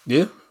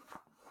 Yeah.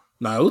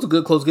 No, it was a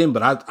good close game,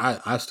 but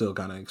I still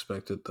kind of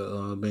expected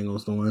the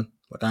Bengals to win.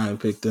 Like I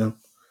didn't pick them.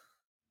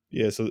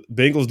 Yeah, so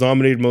Bengals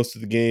dominated most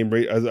of the game.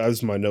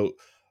 As my note,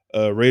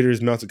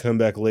 Raiders mount to come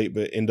back late,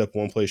 but end up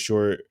one play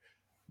short.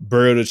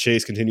 Burrow to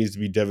Chase continues to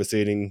be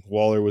devastating.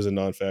 Waller was a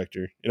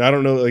non-factor, and I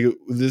don't know, like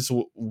this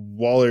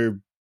Waller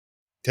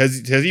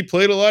has he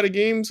played a lot of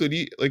games? Did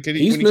he He's when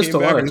he missed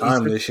came a back? lot of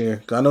time this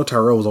year. I know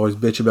Tyrell was always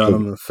bitch about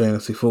him in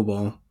fantasy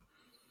football.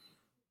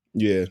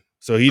 Yeah,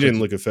 so he didn't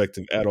look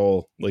effective at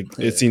all. Like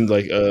it seemed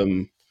like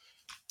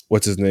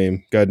what's his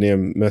name?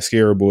 Goddamn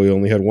Mascara Boy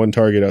only had one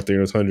target out there, and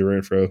it was Hunter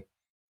Renfrow.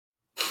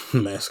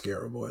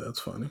 Mascara Boy, that's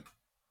funny.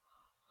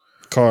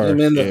 Carr, yeah,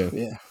 man.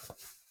 Yeah.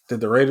 Did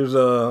the Raiders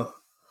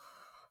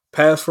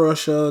pass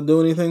rush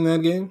do anything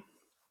that game?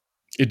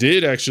 It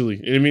did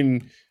actually. I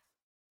mean,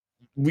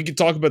 we could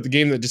talk about the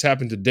game that just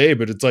happened today,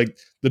 but it's like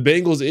the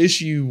Bengals'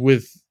 issue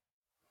with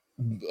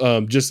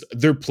just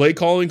their play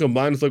calling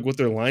combined with like what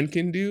their line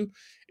can do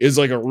is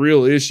like a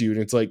real issue, and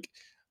it's like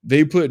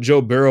they put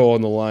Joe Burrow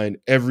on the line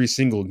every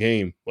single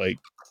game. Like,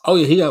 oh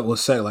yeah, he got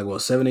sacked like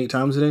 7-8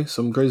 times a day,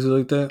 something crazy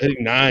like that. I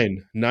think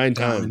nine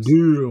times.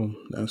 Damn,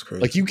 that's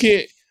crazy. Like you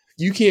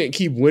can't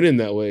keep winning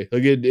that way.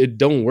 Like it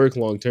don't work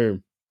long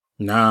term.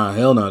 Nah,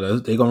 hell no.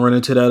 They gonna run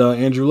into that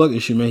Andrew Luck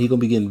issue, man. He gonna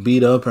be getting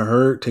beat up and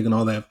hurt, taking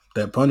all that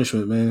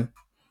punishment, man.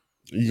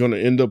 You're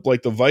gonna end up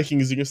like the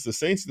Vikings against the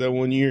Saints that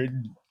one year.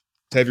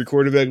 To have your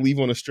quarterback leave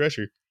on a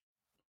stretcher,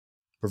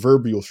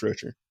 proverbial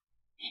stretcher.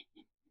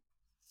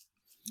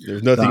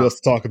 There's nothing else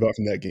to talk about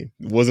from that game.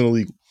 It wasn't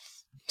illegal.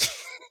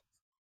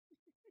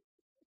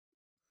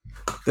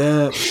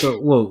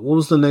 What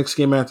was the next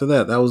game after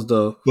that? That was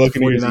the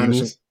Buccaneers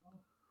Eagles.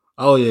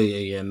 Oh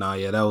yeah.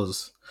 That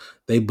was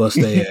they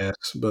bust their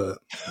ass, but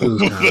it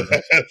was kind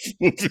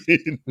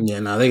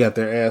of they got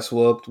their ass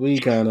whooped.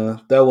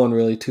 That wasn't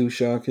really too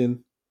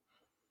shocking.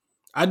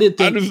 I did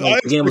think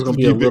the game was gonna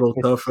be a little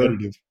tougher.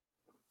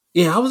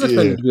 Yeah, I was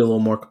expecting it to be a little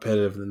more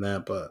competitive than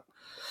that, but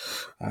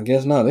I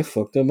guess not. They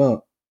fucked them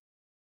up.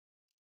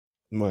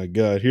 My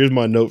God, here's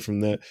my note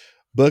from that.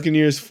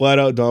 Buccaneers flat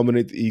out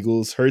dominate the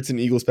Eagles. Hurts and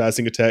Eagles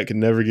passing attack can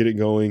never get it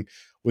going.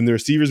 When the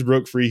receivers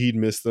broke free, he'd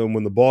miss them.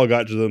 When the ball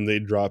got to them,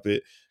 they'd drop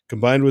it.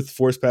 Combined with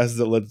forced passes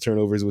that led to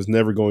turnovers, it was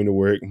never going to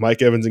work.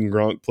 Mike Evans and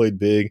Gronk played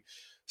big.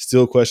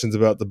 Still questions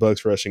about the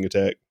Bucs rushing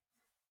attack.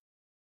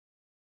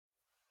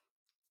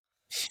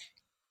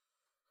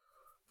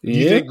 Do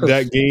you think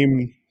that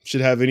game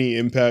should have any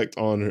impact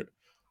on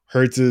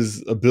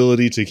Hurts'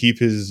 ability to keep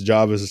his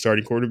job as a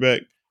starting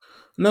quarterback?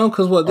 No,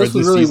 because this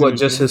was really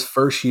just his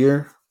first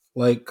year,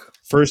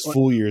 first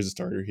full year as a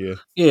starter.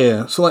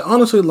 Yeah. So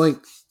honestly,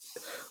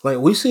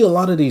 we see a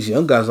lot of these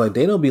young guys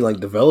they don't be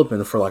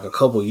developing for a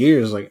couple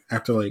years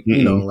after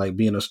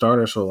being a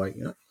starter. So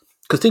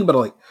because think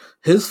about it,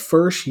 his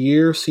first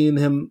year seeing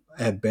him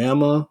at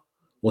Bama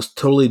was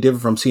totally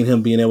different from seeing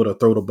him being able to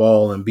throw the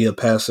ball and be a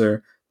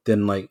passer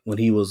than when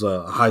he was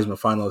a Heisman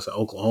finalist at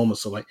Oklahoma.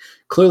 So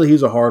clearly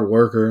he's a hard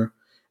worker.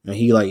 And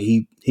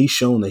he's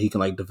shown that he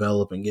can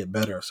develop and get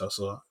better. So I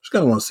just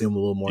kind of want to see him a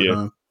little more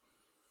time.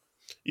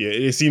 Yeah,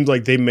 it seems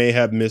like they may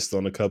have missed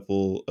on a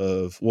couple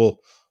of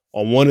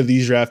on one of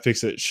these draft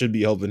picks that should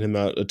be helping him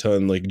out a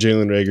ton. Like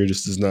Jalen Reagor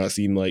just does not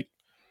seem like.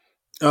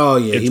 Oh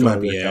yeah, he might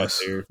be ass.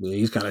 There. Yeah,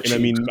 he's kind of. And I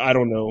mean, I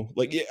don't know.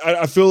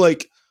 I feel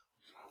like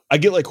I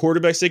get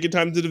quarterbacks taking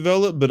time to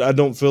develop, but I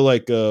don't feel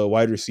like a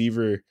wide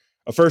receiver.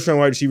 A first-round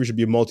wide receiver should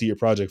be a multi-year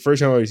project.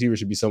 First-round wide receiver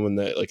should be someone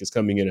that is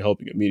coming in and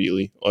helping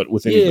immediately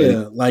with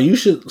anybody. Yeah, you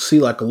should see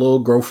a little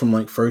growth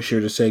from first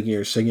year to second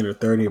year to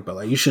third year,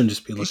 but you shouldn't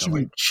just be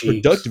looking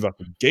productive out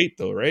the gate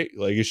though, right?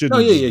 It shouldn't.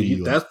 Oh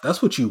yeah.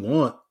 That's what you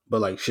want,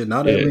 but shit,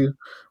 not every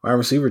wide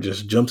receiver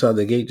just jumps out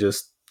the gate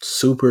just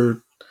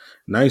super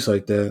nice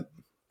like that. I'm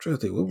trying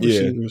to think, what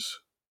receivers?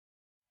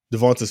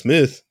 Devonta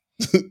Smith.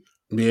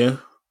 Yeah.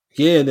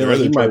 And then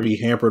he might be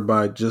hampered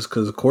by just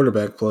because of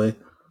quarterback play.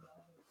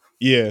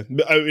 Yeah,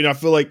 I mean, I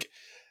feel like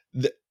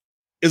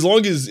as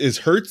long as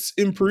Hurts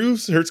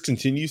improves, Hurts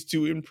continues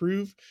to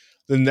improve,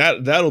 then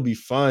that'll be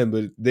fine.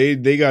 But they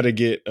got to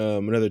get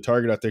another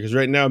target out there because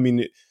right now, I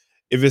mean,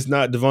 if it's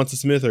not Devonta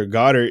Smith or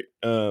Goddard,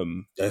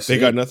 they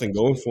got nothing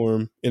going for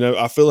him. And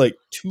I feel like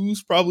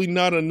two's probably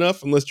not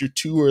enough unless your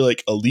two are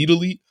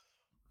elite.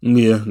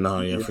 Yeah,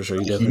 for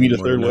sure. You need a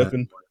third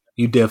weapon.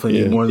 You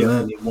definitely need more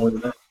than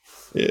that.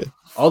 Yeah,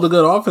 all the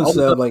good offenses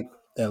have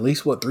at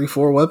least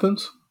 3-4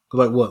 weapons.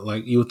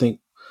 You would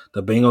think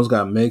the Bengals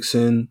got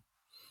Mixon,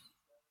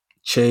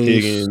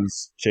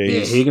 Chase. Yeah,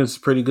 Higgins is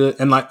pretty good.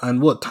 And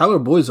Tyler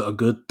Boyd's a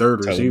good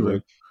third receiver.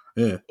 Boyd.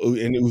 Yeah.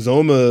 And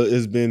Uzoma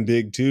has been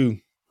big too.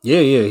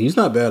 Yeah, he's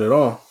not bad at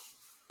all.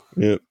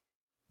 Yep.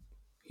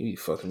 He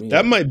fucking me.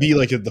 That might be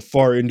at the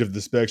far end of the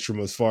spectrum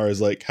as far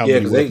as how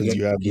many weapons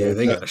you have. Yeah,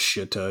 they got a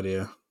shit ton,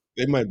 yeah.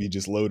 They might be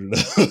just loaded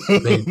up.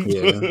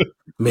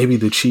 Maybe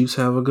the Chiefs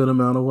have a good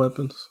amount of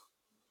weapons.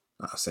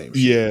 Same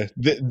shit. Yeah,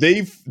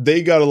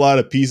 they got a lot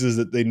of pieces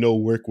that they know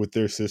work with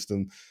their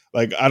system.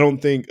 I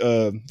don't think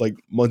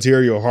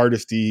Montario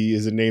Hardesty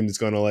is a name that's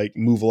gonna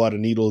move a lot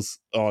of needles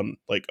on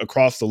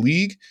across the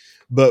league.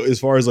 But as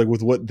far as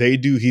with what they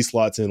do, he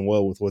slots in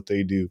well with what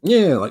they do.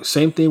 Yeah,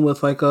 same thing with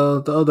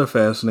the other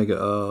fast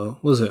nigga.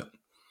 What was it?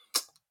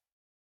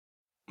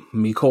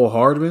 Mecole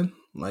Hardman.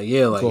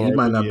 He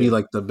might not be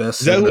the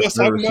best. Is that who I was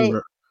talking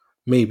about?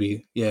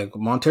 Maybe. Yeah, Are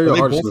Montario they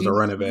Hardesty both was a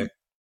running Eagles? back.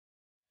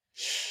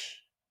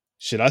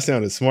 Shit, I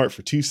sounded smart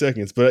for 2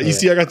 seconds, but you Yeah.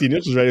 see, I got the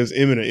initials right. It was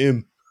M and an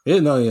M. Yeah,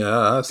 no, yeah,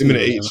 I M see and an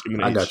those. H. M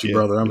and I an got H. you, Yeah.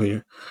 brother. I'm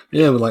here.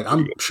 Yeah, but like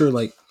I'm sure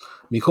like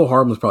Mecole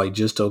Hardman's probably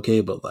just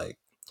okay, but like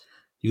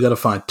you gotta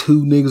find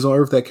two niggas on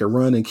earth that can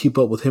run and keep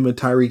up with him and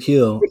Tyreek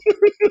Hill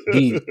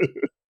deep.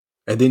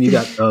 And then you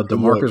got Good luck.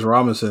 Demarcus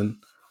Robinson.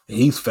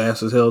 He's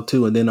fast as hell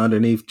too. And then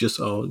underneath just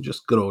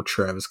good old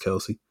Travis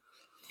Kelce.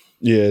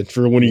 Yeah,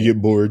 for when you Yeah.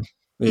 get bored.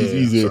 Yeah,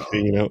 He's there so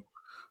hanging out.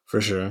 for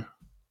sure.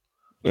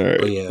 All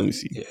But right, yeah, let me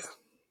see. yeah.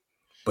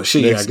 But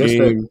shit, yeah, I Next guess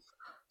that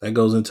game.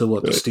 goes into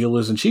what the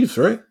Steelers and Chiefs,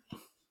 right?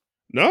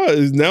 No,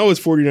 now it's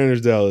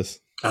 49ers Dallas.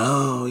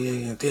 Oh yeah,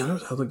 yeah. Damn,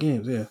 those other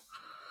games, yeah.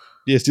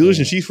 Yeah, Steelers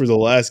Yeah. and Chiefs were the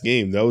last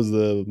game. That was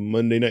the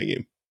Monday night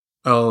game.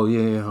 Oh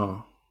yeah, yeah.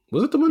 Huh.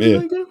 Was it the Monday Yeah,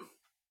 night game?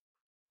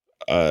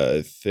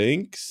 I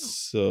think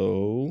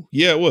so.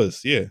 Yeah, it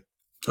was. Yeah,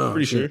 Oh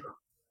pretty shit. sure.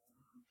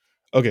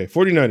 Okay,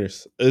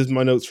 49ers. This is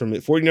my notes from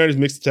it. 49ers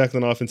mixed attack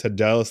on offense had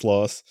Dallas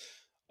loss.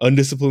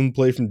 Undisciplined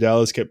play from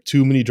Dallas kept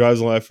too many drives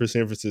alive for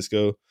San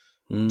Francisco.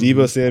 Mm-hmm.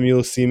 Debo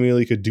Samuel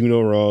seemingly could do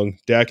no wrong.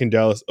 Dak and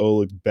Dallas O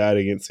looked bad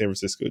against San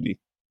Francisco D.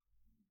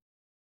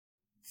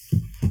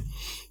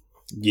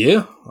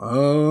 Yeah.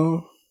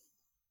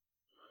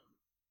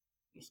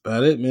 That's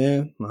about it,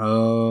 man.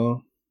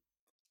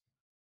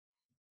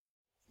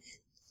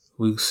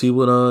 We see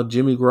what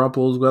Jimmy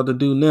Garoppolo's got to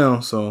do now.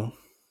 So,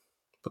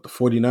 but the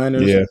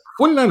 49ers, Yeah,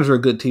 49ers are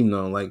a good team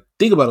though. Like,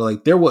 think about it.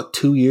 Like, they're what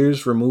 2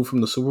 years removed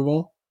from the Super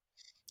Bowl.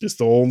 just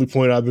the only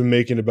point I've been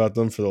making about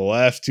them for the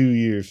last 2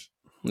 years.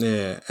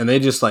 Yeah, and they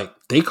just like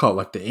they caught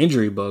like the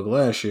injury bug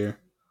last year.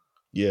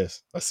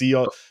 Yes, I see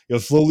y'all. You're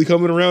slowly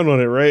coming around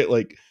on it, right?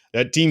 Like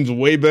that team's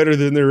way better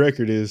than their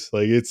record is.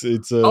 Like it's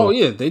Oh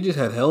yeah, they just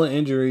had hella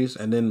injuries,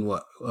 and then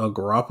what?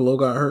 Garoppolo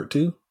got hurt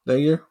too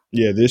that year.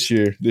 yeah. This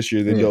year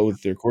they Yeah, dealt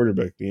with their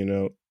quarterback being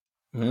out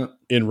yeah.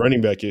 and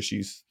running back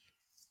issues.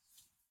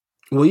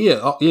 Well,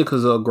 yeah, yeah,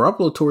 because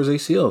Garoppolo tore his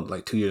ACL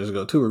like 2 years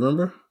ago too.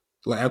 Remember,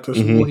 like after the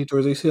Super Bowl, he tore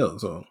his ACL.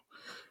 So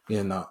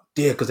yeah, no,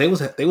 yeah, because they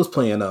was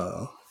playing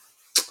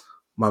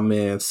my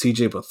man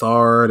CJ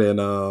Beathard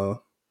and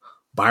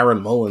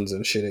Byron Mullins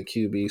and shit at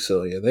QB.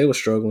 So yeah, they were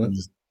struggling.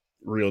 Just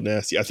real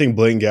nasty. I think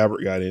Blaine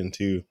Gabbert got in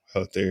too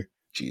out there.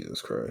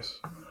 Jesus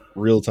Christ,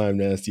 Real time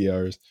nasty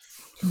hours.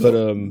 But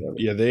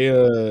yeah,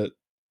 they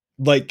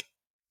like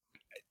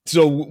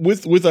so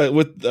with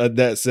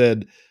that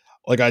said,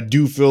 like I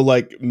do feel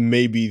like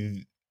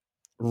maybe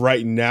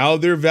right now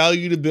they're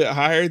valued a bit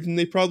higher than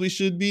they probably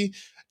should be,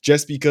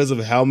 just because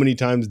of how many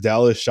times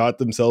Dallas shot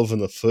themselves in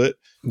the foot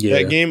that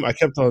yeah, game. I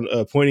kept on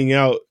pointing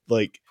out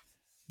like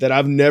that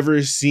I've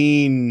never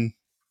seen.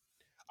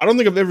 I don't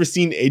think I've ever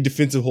seen a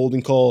defensive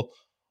holding call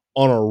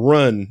on a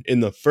run in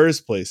the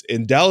first place,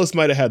 and Dallas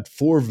might have had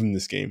 4 of them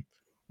this game.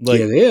 yeah,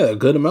 Like, they had a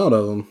good amount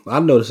of them. I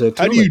noticed that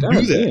too. how I'm do like, you do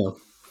God that?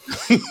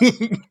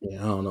 damn. Yeah,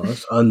 I don't know.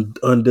 It's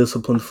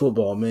undisciplined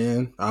football,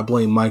 man. I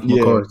blame Mike Yeah,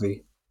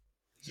 McCarthy.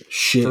 for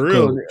Shit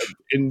real. coach.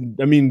 And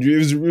I mean, it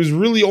was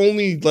really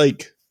only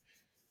like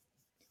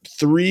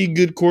 3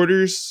 good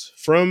quarters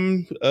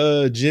from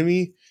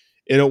Jimmy,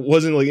 and it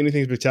wasn't like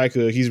anything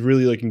spectacular. He's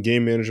really like in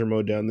game manager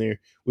mode down there,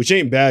 which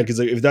ain't bad because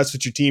like if that's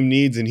what your team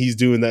needs and he's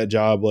doing that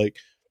job, like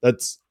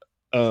that's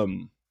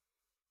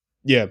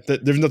yeah,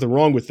 there's nothing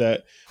wrong with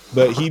that.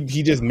 But he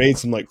just made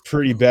some like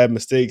pretty bad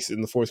mistakes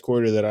in the fourth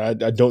quarter that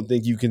I don't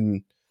think you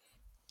can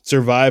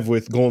survive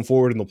with going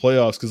forward in the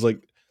playoffs because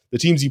like the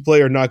teams you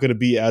play are not going to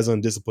be as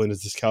undisciplined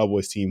as this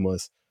Cowboys team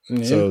was.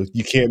 Yeah. So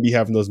you can't be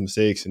having those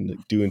mistakes and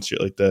like, doing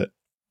shit like that.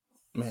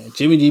 Man,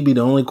 Jimmy G be the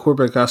only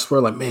quarterback I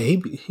swear, like,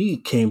 man, he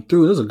came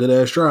through. It was a good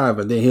ass drive,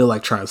 and then he'll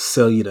like try and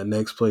sell you the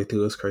next play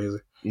too. It's crazy.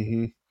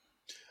 Mm-hmm.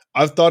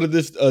 I've thought of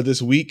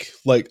this week,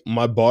 like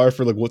my bar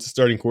for like what's a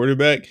starting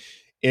quarterback,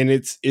 and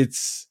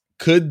it's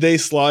could they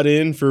slot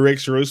in for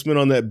Rex Grossman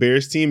on that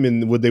Bears team,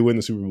 and would they win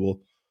the Super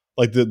Bowl?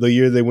 Like the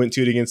year they went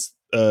to it against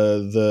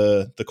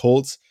the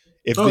Colts.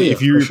 Oh yeah,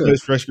 If you for sure.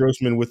 replace Rex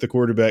Grossman with the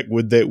quarterback,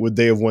 would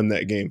they have won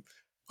that game?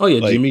 Oh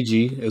yeah, Like Jimmy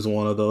G is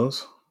one of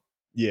those.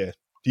 yeah,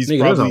 Nigga,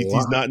 there's a he's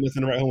lot. not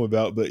nothing to write home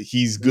about, but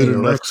he's good Nigga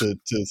enough Rex,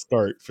 to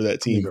start for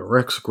that team. nigga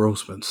Rex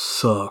Grossman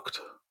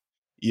sucked.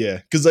 Yeah,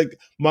 because like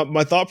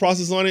my thought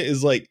process on it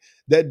is like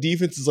that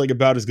defense is like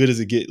about as good as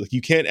it get. Like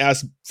you can't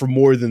ask for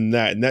more than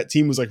that, and that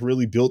team was like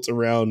really built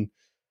around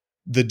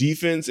the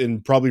defense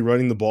and probably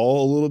running the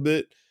ball a little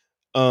bit.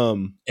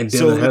 And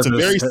So it's a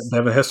very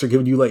Devin Hester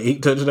giving you like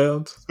 8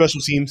 touchdowns.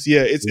 special teams.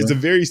 Yeah, it's Yeah, a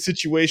very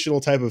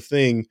situational type of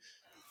thing,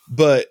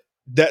 but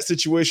that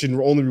situation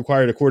only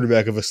required a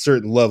quarterback of a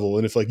certain level,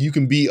 and if like you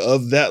can be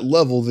of that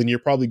level, then you're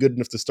probably good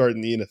enough to start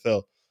in the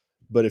NFL.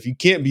 But if you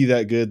can't be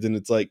that good, then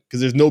it's like because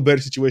there's no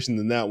better situation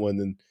than that one,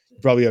 then you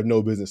probably have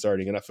no business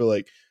starting. And I feel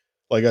like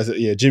I said,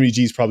 yeah, Jimmy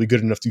G's probably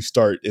good enough to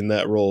start in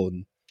that role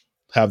and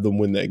have them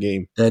win that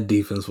game. that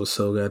defense was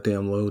so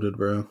goddamn loaded,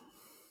 bro.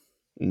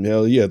 And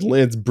hell yeah,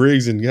 Lance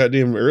Briggs and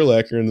goddamn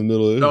Urlacher in the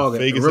middle. It was Dog,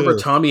 fake as remember hell.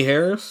 Tommy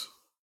Harris?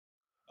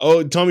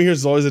 Oh, Tommy Harris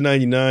is always a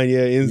 99.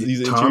 Yeah, he's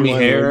interior Tommy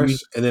line only.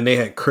 Harris, and then they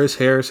had Chris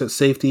Harris at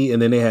safety,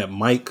 and then they had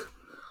Mike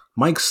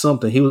Mike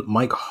something. He was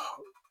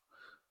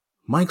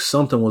Mike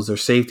something was their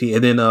safety,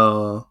 and then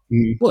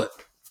what?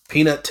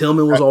 Peanut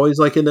Tillman was always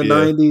like in the Yeah.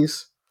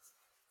 90s.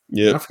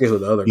 Yep. I forget who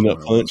the other Peanut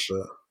corner was, punch.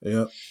 but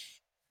yeah,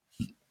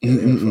 they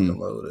were fucking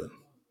loaded. And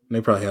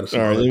they probably had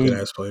some All right. other good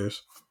ass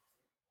players.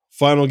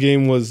 Final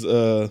game was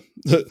the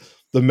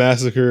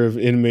massacre of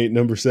inmate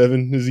number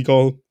 7, as he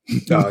called.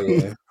 Oh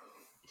yeah,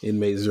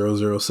 inmate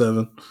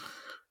 007.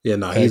 Yeah,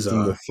 no, he's Hacked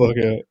him the fuck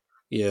out.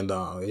 Yeah,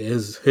 no,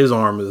 his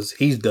arm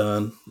he's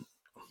done.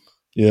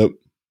 Yep.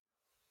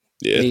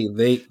 Yeah.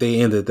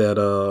 They ended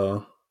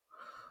that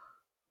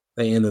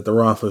they ended the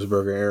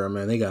Roethlisberger era,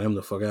 man. They got him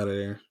the fuck out of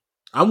there.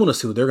 I want to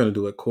see what they're gonna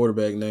do at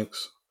quarterback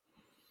next.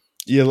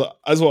 Yeah,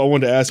 that's what I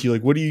wanted to ask you.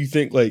 Like, what do you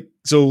think? Like,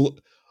 so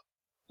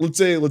let's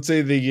say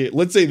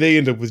they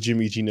end up with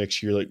Jimmy G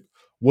next year. Like,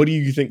 what do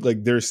you think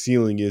like their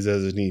ceiling is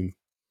as a team?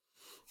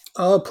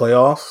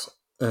 Playoffs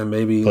and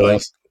maybe like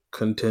Playoffs.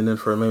 contending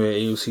for maybe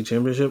an AFC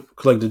championship.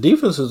 Like the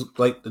defense is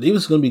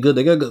gonna be good.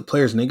 They got good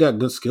players and they got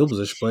good skill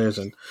position players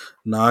and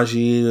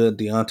Najee,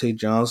 Deontay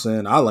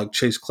Johnson. I like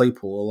Chase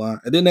Claypool a lot.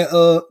 And then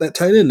that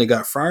tight end they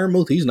got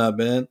Fryermuth. He's not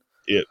bad.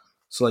 Yeah.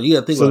 So like you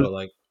gotta think So about it.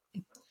 Like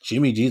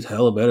Jimmy G's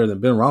hella better than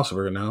Ben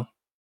Roethlisberger now.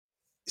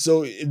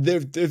 so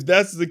if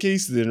that's the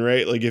case, then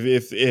right, like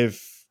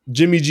if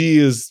Jimmy G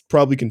is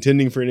probably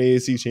contending for an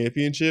AFC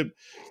championship,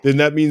 then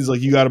that means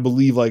like you got to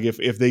believe like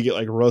if they get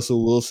like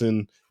Russell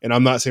Wilson, and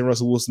I'm not saying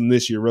Russell Wilson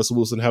this year, Russell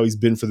Wilson how he's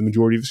been for the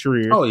majority of his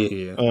career, Oh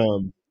yeah.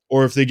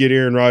 or if they get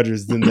Aaron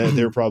Rodgers, then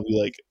they're probably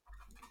like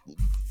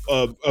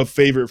a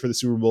favorite for the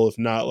Super Bowl, if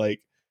not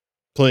like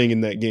playing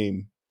in that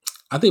game.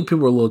 I think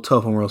people are a little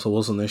tough on Russell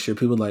Wilson this year.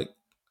 People like,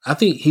 I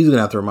think he's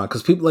gonna have to remind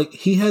because people like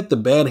he had the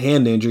bad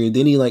hand injury,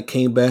 then he like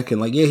came back and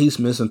like yeah he's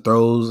missing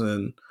throws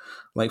and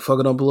like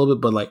fucking up a little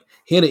bit, but like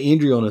he had an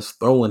injury on his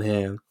throwing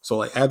hand, so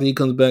like after he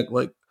comes back,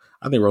 like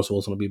I think Russell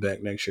Wilson will be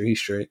back next year. He's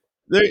straight.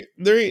 There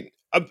ain't.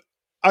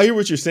 I hear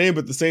what you're saying,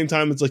 but at the same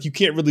time, it's like you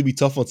can't really be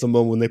tough on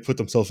someone when they put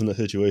themselves in that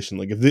situation.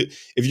 Like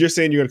if you're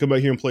saying you're gonna come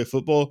back here and play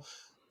football,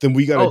 then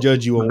we got to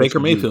judge you the on Baker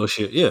what you Mayfield do.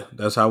 shit. Yeah,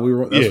 that's how we.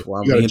 That's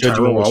why You got me to and judge you on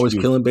Tyrone were what you always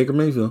do. killing Baker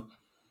Mayfield.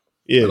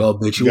 Yeah, like, oh,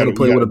 bitch, you want to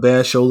play with a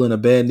bad shoulder and a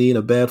bad knee and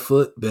a bad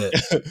foot? Bet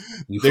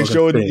you they're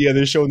showing think.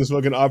 they're showing this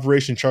fucking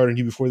operation chart on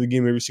you before the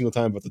game every single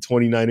time about the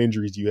 29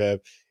 injuries you have,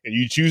 and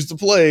you choose to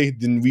play,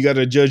 then we got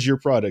to judge your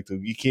product.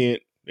 You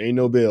can't, ain't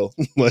no bail.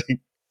 Like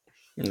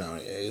no,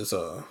 yeah, it's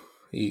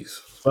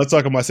he's. Let's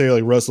talk about say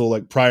like Russell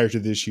like prior to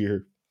this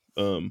year.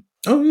 Oh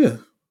yeah,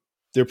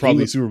 they're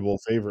probably Super Bowl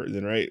favorite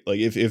then, right? Like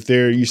if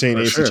they're you saying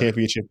AFC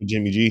championship with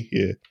Jimmy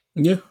G,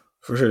 yeah,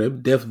 for sure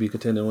they'd definitely be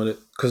contending with it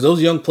because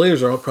those young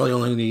players are probably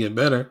only going to get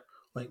better.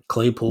 Like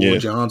Claypool,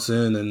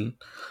 Johnson, and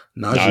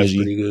Najee's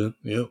pretty good.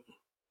 Yep,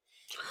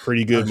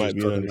 pretty good might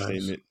be an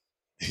understatement.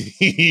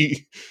 Nice.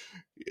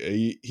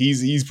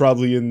 he's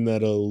probably in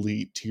that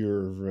elite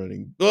tier of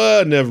running.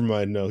 Never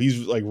mind. No,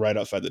 he's like right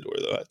outside the door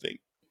though. I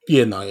think.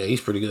 Yeah, he's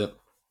pretty good.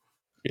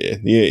 Yeah,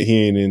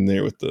 he ain't in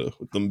there with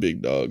them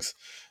big dogs.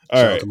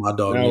 All right, to my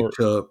dog Nick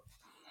Chubb.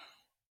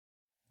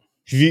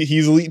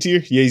 He's elite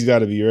tier. Yeah, he's got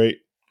to be right.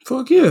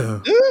 Fuck yeah.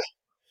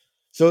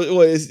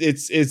 So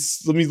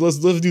it's let's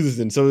do this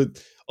then. So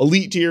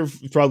elite tier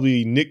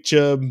probably Nick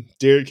Chubb,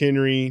 Derrick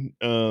Henry,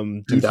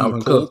 dude from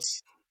the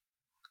Colts,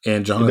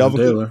 and Jonathan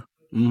Taylor.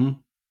 Mm-hmm.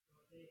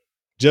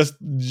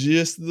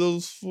 Just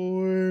those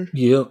 4.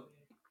 Yep.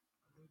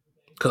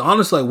 Because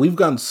honestly, like, we've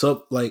gotten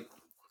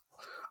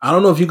I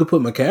don't know if you could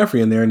put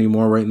McCaffrey in there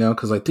anymore right now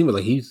because I think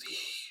like he's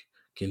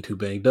getting too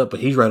banged up,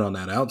 but he's right on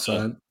that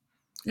outside.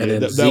 And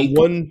then that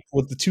one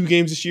with the 2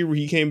 games this year where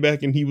he came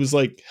back and he was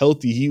like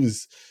healthy, he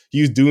was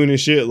doing his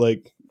shit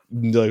like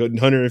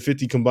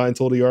 150 combined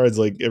total yards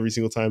like every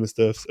single time and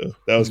stuff. So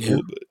that was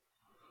cool.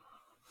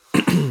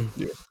 But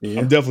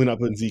I'm definitely not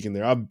putting Zeke in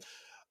there.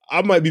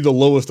 I might be the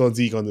lowest on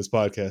Zeke on this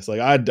podcast. Like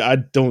I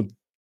don't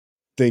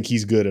think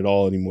he's good at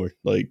all anymore.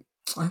 Like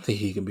I think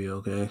he can be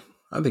okay.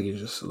 I think he's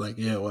just like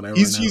whatever.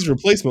 He's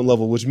replacement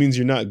level, which means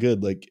you're not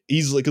good. Like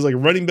he's like because like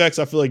running backs,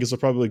 I feel like it's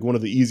probably like one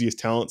of the easiest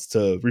talents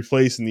to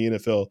replace in the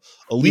NFL.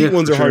 Elite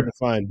ones are hard to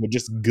find, but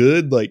just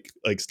good like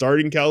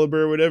starting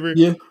caliber or whatever.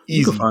 Yeah, easy.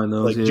 You can find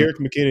those. Like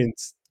Jerick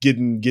McKinnon's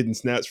getting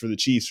snaps for the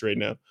Chiefs right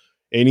now.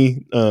 And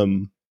he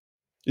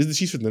is the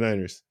Chiefs with the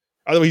Niners.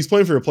 By the way, he's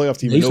playing for a playoff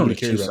team. He's nobody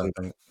cares about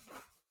him.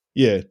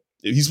 Yeah,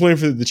 he's playing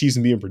for the Chiefs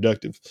and being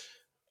productive.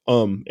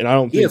 And I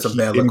don't think he had some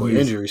bad luck with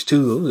injuries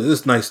too.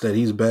 It's nice that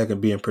he's back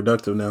and being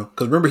productive now.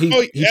 Because remember he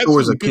tore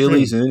his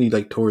Achilles and then he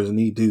like tore his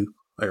knee too,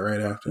 like right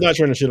after. I'm not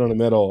trying to shit on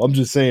him at all. I'm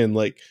just saying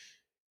like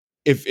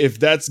if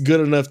that's good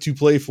enough to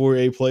play for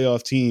a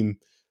playoff team,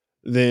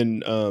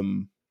 then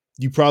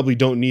you probably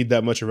don't need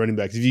that much of running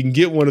backs. If you can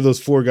get one of those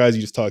 4 guys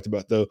you just talked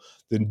about though,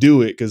 then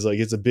do it because like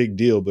it's a big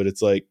deal. But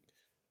it's like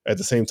at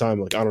the same time,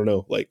 like I don't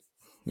know, like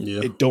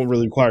it don't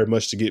really require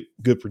much to get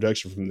good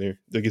production from there.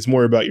 Like it's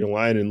more about your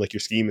line and like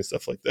your scheme and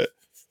stuff like that.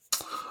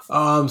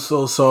 I'm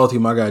so salty.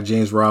 My guy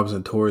James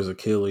Robinson tore his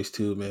Achilles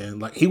too, man.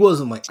 Like he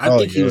wasn't like I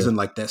think he was in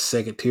like that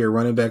second tier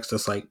running backs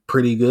that's like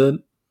pretty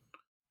good.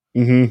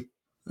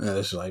 Mm-hmm. And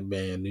it's like,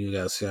 man, you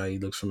gotta see how he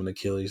looks from an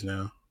Achilles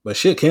now. But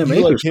shit, Cam Do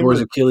you like Akers him tore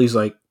his or Achilles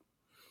like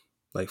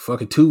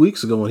fucking 2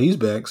 weeks ago when he's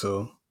back.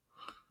 So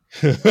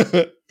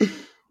do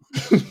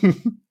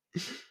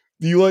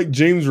you like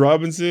James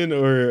Robinson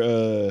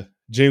or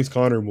James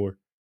Conner more?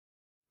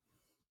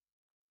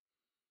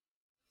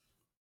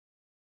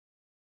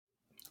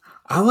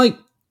 I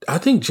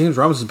think James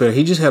Robinson's better.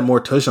 He just had more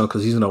touchdowns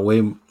because he's in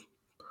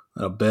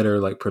a better,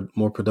 like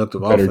more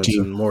productive Better offense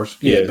team. and more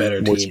Yeah,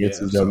 better more team. Yeah.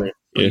 chances down So, there.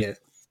 but Yeah.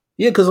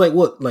 yeah, because like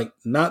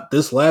not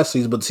this last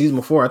season, but the season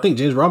before, I think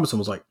James Robinson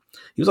he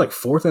was like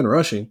fourth in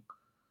rushing.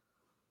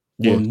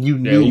 Yeah. Well, you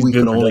Yeah, knew he's we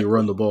been could only productive.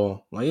 run the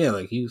ball.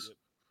 Like he's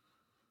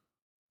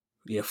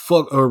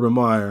fuck Urban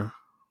Meyer.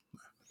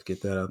 To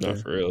get that out Not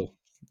there. for real.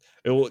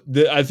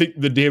 I think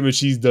the damage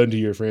he's done to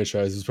your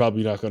franchise is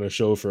probably not going to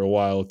show for a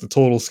while. The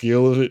total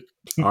scale of it,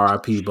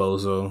 R.I.P.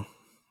 Bozo.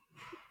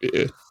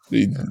 yeah,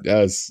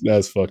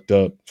 that's fucked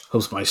up.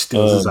 Hope somebody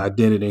steals his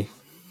identity.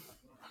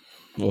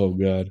 Oh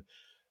god.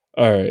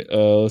 All right,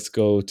 let's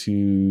go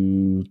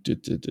to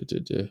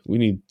we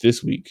need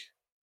this week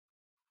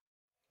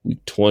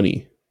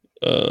 20,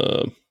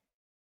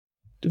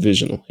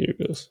 divisional. Here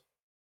it goes.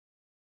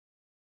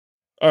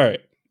 All right,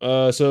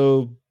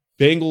 so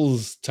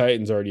Bengals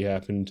Titans already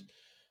happened.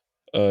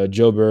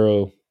 Joe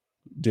Burrow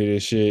did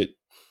his shit,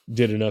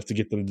 did enough to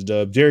get them the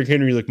dub. Derrick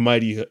Henry looked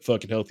mighty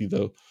fucking healthy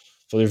though,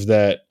 so there's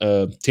that.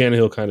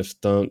 Tannehill kind of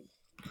stunk.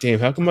 Damn,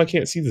 how come I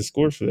can't see the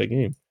scores for that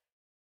game?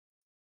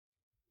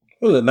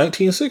 What was it,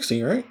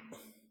 1916, right?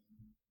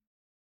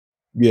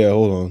 Yeah,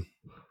 hold on.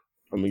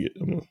 I'm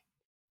gonna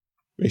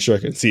make sure I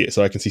can see it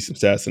so I can see some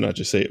stats and not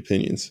just say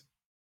opinions.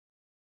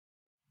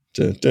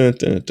 I wonder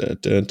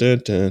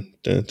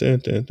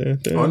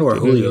where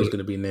Julio's going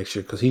to be next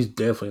year because he's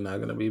definitely not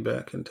going to be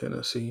back in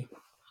Tennessee.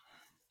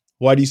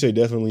 Why do you say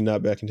definitely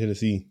not back in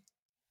Tennessee?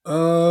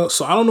 So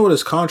I don't know what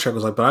his contract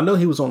was like, but I know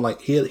he was on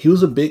he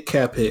was a big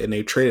cap hit and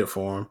they traded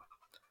for him.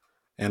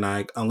 And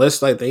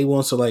unless they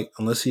want to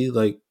unless he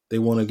they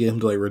want to get him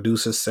to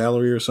reduce his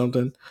salary or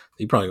something,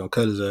 he probably gonna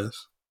cut his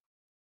ass.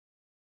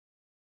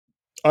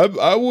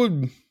 I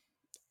would.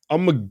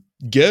 I'm a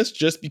guess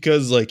just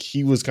because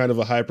he was kind of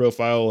a high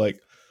profile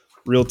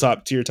real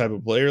top tier type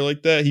of player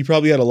like that. He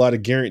probably had a lot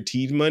of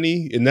guaranteed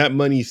money, and that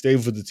money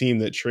stays with the team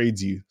that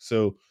trades you.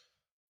 So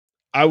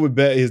I would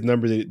bet his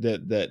number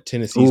that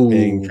Tennessee's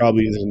paying Ooh.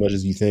 probably isn't as much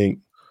as you think.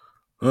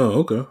 Oh,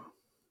 okay.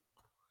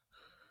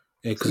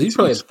 Yeah, because he's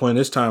probably at the point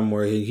this time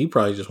where he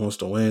probably just wants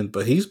to win,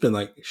 but he's been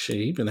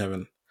he's been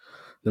having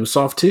them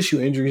soft tissue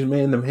injuries,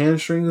 man, them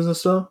hamstrings and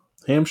stuff.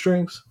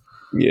 Hamstrings.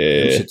 Them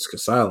Yeah. shits could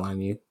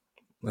sideline you.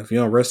 If you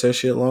don't rest that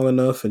shit long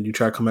enough and you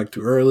try to come back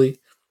too early,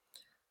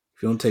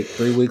 if you don't take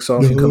 3 weeks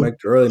off, you come back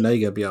too early, now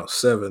you gotta be out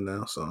 7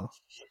 now. So And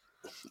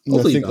I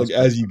hopefully you think bounce back.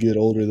 as you get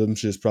older, them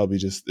shit's probably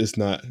just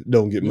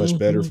don't get much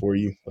better for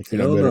you.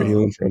 You're not Hell better no.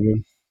 healing from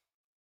them.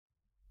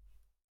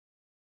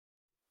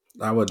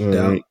 I would All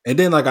doubt. right. And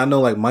then I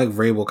know Mike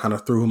Vrabel kind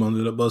of threw him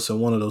under the bus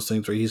in one of those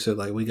things where he said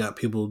we got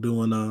people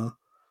doing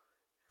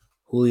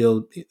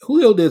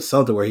Julio did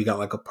something where he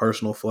got a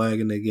personal flag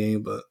in the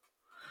game, but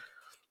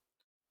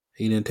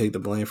he didn't take the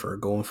blame for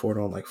going for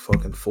it on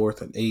fucking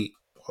 4th and 8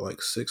 or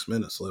 6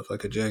 minutes left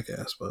like a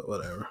jackass, but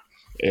whatever.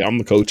 Hey, I'm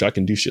the coach. I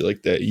can do shit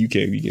like that. You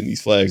can't be getting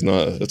these flags.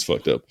 Nah, that's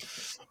fucked up.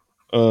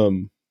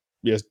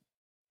 Yes,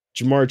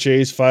 Jamar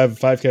Chase, five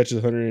catches,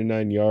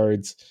 109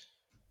 yards,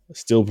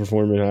 still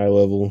performing high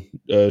level.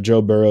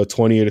 Joe Burrow,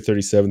 28 of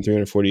 37,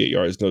 348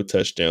 yards, no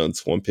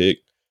touchdowns, 1 pick.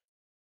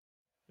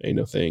 Ain't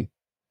no thing.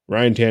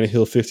 Ryan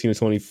Tannehill, 15 of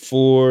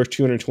 24,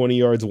 220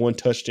 yards, 1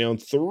 touchdown,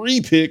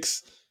 3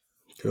 picks.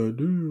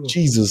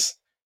 Jesus.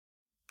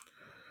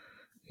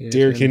 Yeah,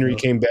 Derrick Henry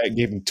came back,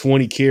 gave him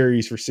 20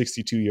 carries for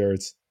 62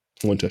 yards,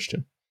 1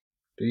 touchdown.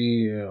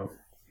 Yeah.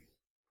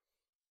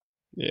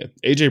 Yeah.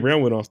 AJ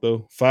Brown went off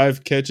though.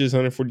 5 catches,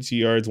 142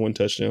 yards, 1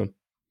 touchdown.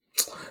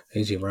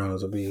 AJ Brown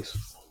is a beast.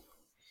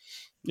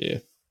 Yeah.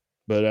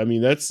 But I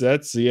mean that's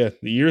the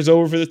year's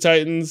over for the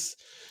Titans.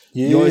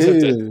 Yeah. You always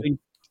have to think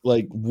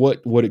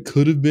what it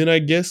could have been, I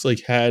guess,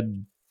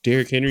 had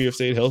Derrick Henry have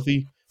stayed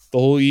healthy the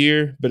whole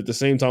year, but at the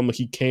same time,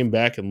 he came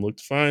back and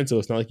looked fine. So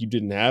it's not like you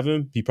didn't have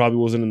him. He probably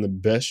wasn't in the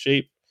best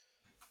shape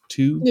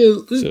too. Yeah,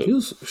 so, he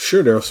was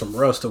sure there was some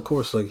rust, of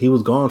course. He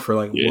was gone for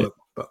what, about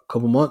a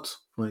couple months.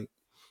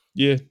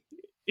 Yeah.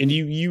 And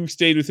you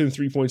stayed within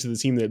 3 points of the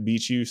team that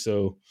beat you,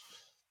 so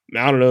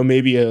I don't know,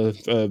 maybe a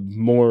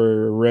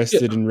more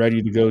rested and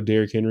ready to go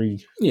Derrick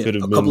Henry could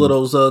have been. A couple of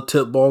those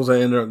tip balls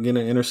that ended up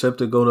getting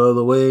intercepted go the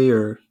other way,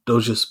 or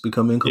those just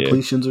become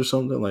incompletions or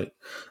something.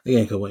 They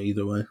ain't going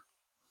either way.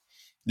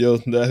 I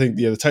think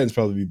the Titans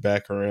probably be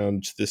back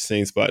around this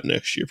same spot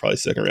next year, probably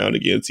second round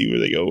again, see where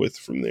they go with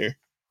from there.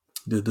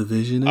 The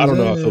division is I don't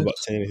know how I feel about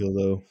Tannehill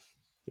though.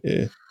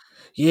 Yeah.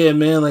 Yeah,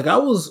 man. I've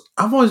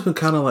always been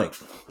kind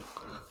of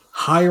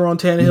higher on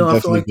Tannehill,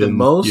 I feel than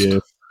most. Yeah.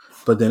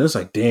 But then it's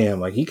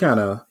damn, he kind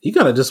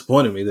of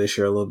disappointed me this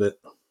year a little bit.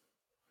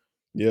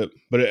 Yep.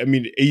 But I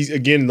mean, he's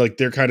again,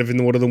 they're kind of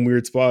in one of them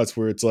weird spots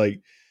where it's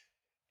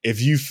if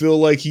you feel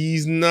like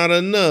he's not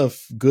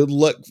enough, good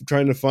luck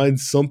trying to find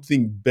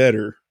something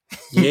better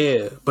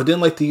Yeah, but then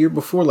like the year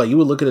before, like you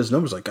would look at his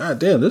numbers, like God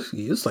damn, this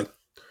it's like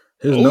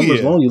his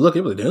numbers yeah. alone. You look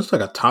at it, like, it's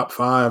like a top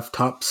 5,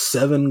 top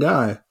 7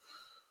 guy.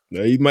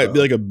 No, he might be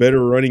like a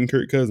better running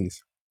Kirk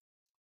Cousins.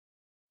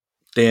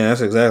 Damn,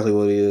 that's exactly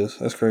what he is.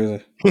 That's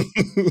crazy.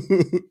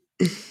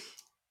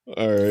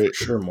 All right,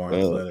 For sure, more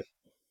athletic.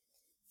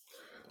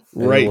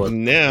 Right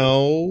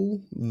now,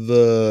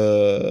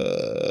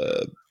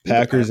 the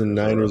Packers and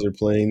Niners are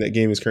playing. That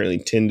game is currently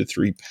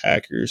 10-3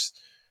 Packers.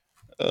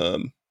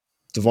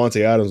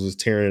 Devontae Adams was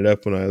tearing it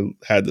up when I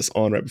had this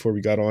on right before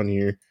we got on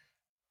here.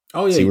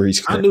 Oh yeah, where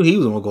he's I knew he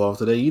was gonna go off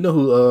today. You know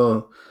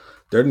who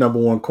their number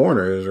one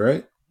corner is,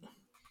 right?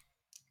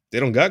 They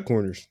don't got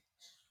corners.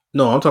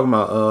 No, I'm talking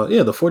about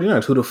the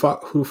 49ers. Who the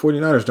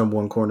 49ers number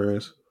one corner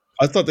is?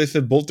 I thought they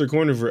said both their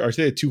corners were. I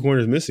said 2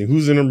 corners missing.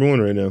 Who's the number one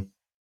right now?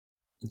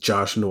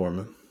 Josh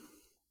Norman.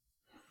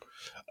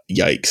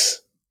 Yikes.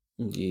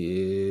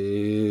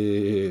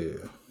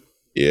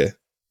 Yeah.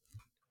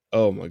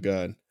 Oh my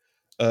god.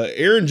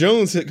 Aaron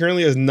Jones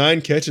currently has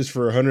 9 catches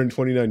for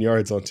 129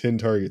 yards on 10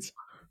 targets.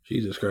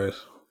 Jesus Christ.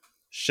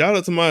 Shout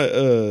out to my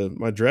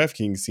my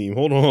DraftKings team.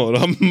 Hold on.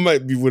 I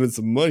might be winning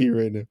some money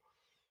right now.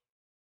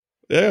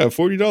 Yeah,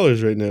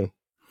 $40 right now.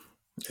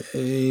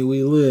 Hey,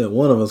 we live.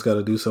 One of us got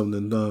to do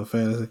something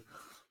fantasy.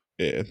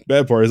 Yeah,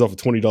 bad part is off a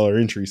 $20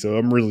 entry, so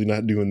I'm really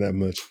not doing that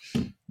much.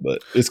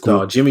 But it's cool.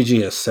 No, Jimmy G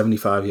has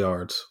 75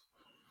 yards.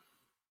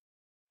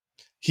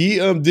 He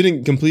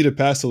didn't complete a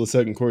pass till the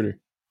second quarter.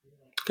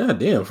 God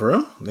damn, for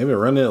real? They've been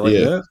running it like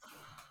that?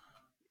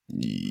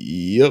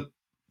 Yep.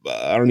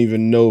 I don't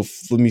even know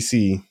if, let me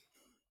see.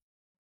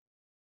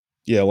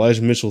 Yeah,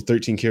 Elijah Mitchell,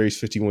 13 carries,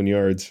 51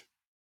 yards.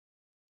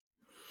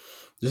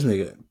 This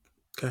nigga,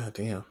 god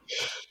damn.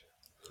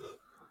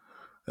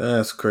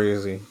 That's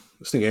crazy.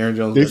 This nigga Aaron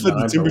Jones. They said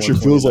the temperature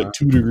feels like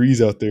 2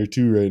 degrees out there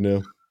too right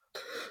now.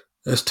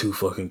 That's too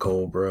fucking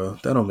cold, bro.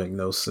 That don't make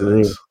no sense.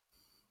 Really?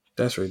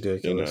 That's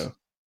ridiculous. You know,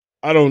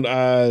 I don't,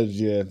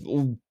 yeah.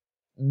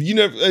 You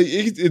know,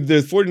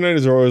 the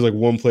 49ers are always like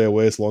one play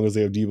away as long as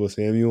they have Deebo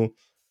Samuel.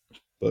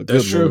 But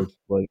that's true.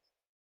 Lord, like,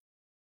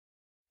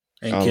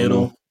 and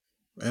Kittle.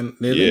 And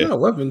they got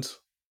weapons.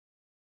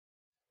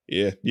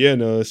 Yeah,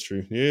 no, that's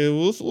true. Yeah,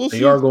 we'll see.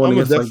 They are going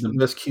against like the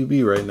best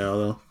QB right now,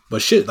 though.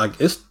 But shit, like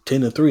it's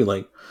 10-3.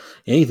 Like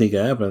anything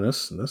can happen.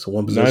 That's a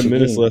one possession. 9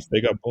 minutes left.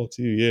 They got ball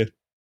too. Yeah,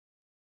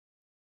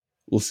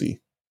 we'll see.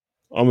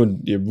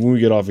 When we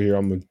get off of here,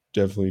 I'm gonna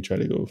definitely try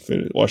to go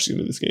watch the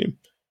end of this game.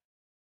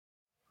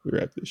 We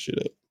wrap this shit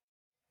up.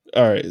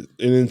 All right, and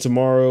then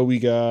tomorrow we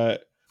got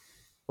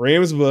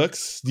Rams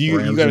Bucks.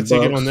 You got a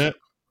ticket on that?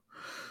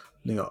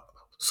 Yeah.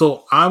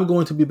 So I'm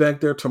going to be back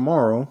there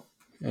tomorrow,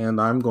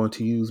 and I'm going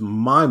to use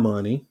my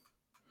money.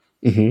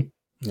 Mm-hmm.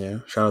 Yeah,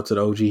 shout out to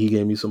the OG. He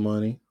gave me some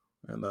money,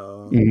 and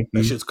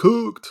that shit's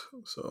cooked.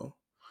 So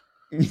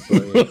it's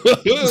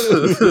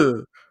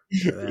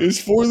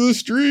for the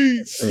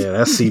streets. Yeah,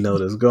 that C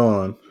note is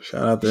gone.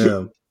 Shout out to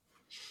him.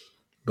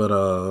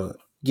 But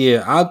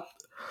yeah,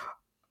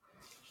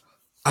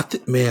 I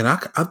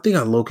think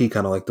I low key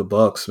kind of like the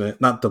Bucks, man.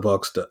 Not the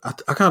Bucks.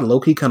 I kind of low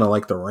key kind of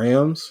like the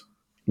Rams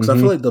because I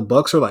feel like the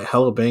Bucks are like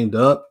hella banged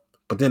up.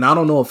 But then I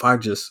don't know if I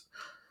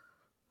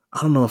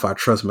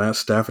trust Matt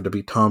Stafford to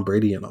beat Tom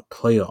Brady in a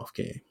playoff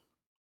game.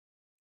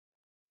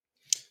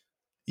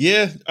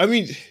 Yeah, I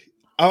mean,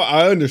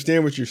 I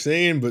understand what you're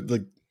saying, but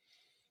like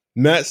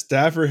Matt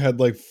Stafford had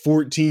like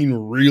 14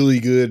 really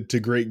good to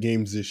great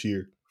games this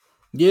year.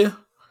 Yeah,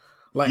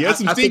 like he had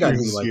some stinkers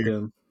this like year.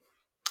 them.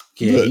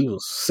 Yeah, he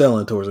was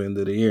selling towards the end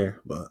of the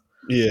year, but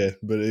yeah,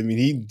 but I mean,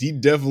 he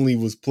definitely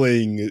was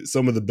playing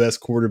some of the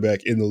best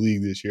quarterback in the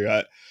league this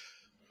year.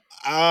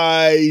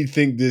 I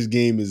think this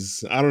game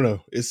is, I don't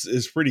know,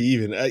 it's pretty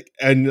even.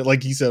 And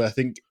like you said, I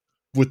think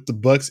with the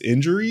Bucks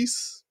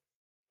injuries,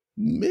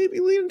 maybe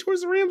leaning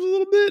towards the Rams a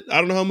little bit. I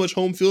don't know how much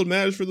home field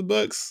matters for the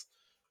Bucks.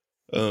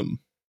 I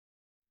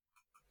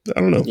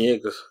don't know.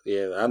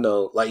 Yeah, I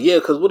know. Like, yeah,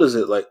 because what is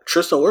it? Like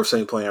Tristan Wirfs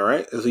ain't playing,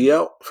 right? Is he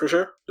out for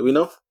sure? Do we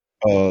know?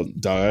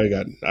 Dog, I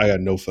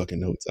got no fucking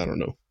notes. I don't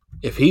know.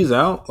 If he's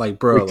out, like,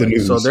 bro, like,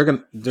 so they're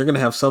gonna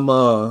have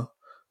some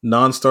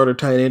non-starter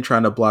tight end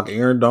trying to block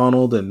Aaron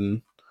Donald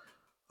and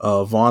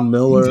Von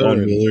Miller.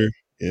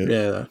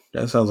 Yeah,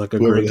 that sounds like a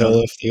great hell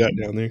else they got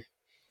down there.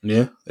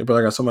 Yeah, they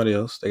probably got somebody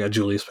else. They got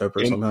Julius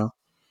Peppers somehow.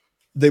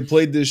 They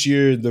played this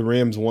year. The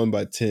Rams won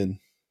by 10,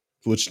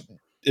 which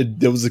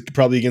it was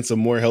probably against a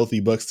more healthy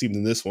Bucks team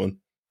than this one.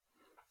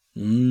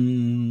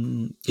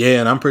 Yeah,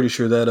 and I'm pretty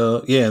sure that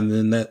and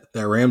then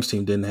that Rams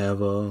team didn't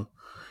have Aaron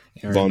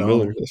Von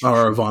Miller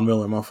or Von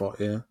Miller. My fault.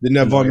 Yeah, didn't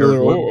have Von Miller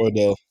or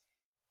Odell.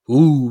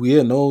 Ooh,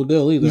 yeah, no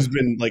Odell either. Who's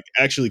been like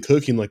actually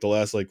cooking like the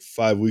last like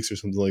 5 weeks or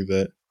something like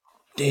that.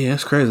 Damn,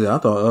 that's crazy. I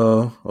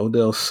thought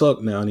Odell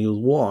sucked now and he was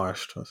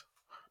washed. I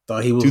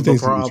thought he was the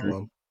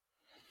problem.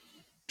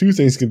 2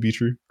 things can be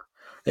true.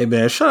 Hey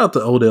man, shout out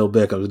to Odell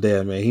Beckham's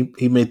dad, man.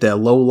 He made that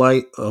low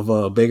light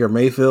of Baker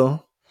Mayfield.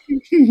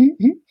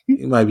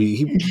 He might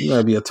be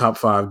a top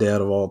 5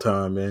 dad of all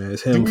time, man.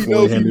 It's him. Do we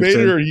know if he made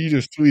it or he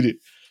just tweeted?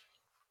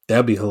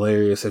 That'd be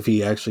hilarious if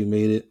he actually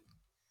made it.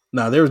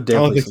 Nah, there was I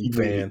don't definitely think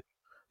some he made it. fan.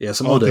 Yeah, I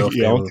some don't think. Odell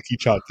Yeah, I fan don't was think he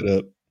chopped it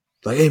up.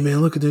 like, "Hey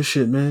man, look at this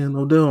shit, man.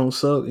 Odell don't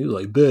suck." He was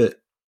like, "Bet."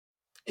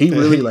 He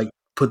really like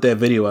put that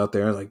video out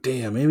there. I was like,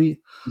 "Damn, maybe."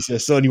 He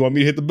said, "Son, you want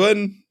me to hit the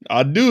button?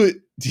 I'll do it.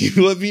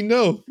 You let me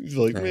know." He's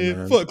like, Hey "Man,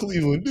 man, fuck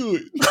Cleveland, do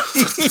it."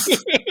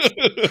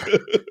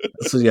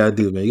 that's what you gotta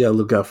do, man. You gotta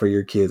look out for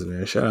your kids,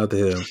 man. Shout out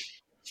to him.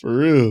 For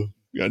real,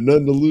 got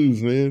nothing to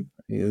lose, man.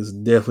 He is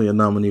definitely a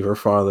nominee for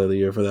Father of the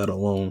Year for that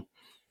alone.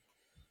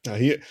 Nah,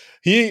 he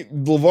ain't.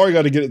 LeVar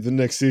got to get it the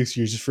next 6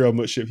 years just for how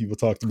much shit people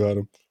talked about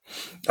him.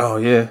 Oh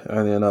yeah,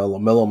 and then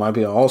LaMelo might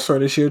be an All Star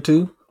this year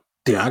too.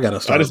 Yeah, I gotta I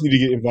start. just need to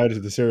get invited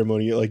to the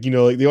ceremony. Like,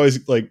 like they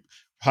always like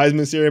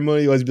Heisman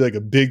ceremony. Always be like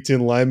a Big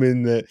Ten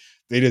lineman that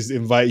they just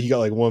invite. He got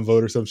like one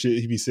vote or some shit.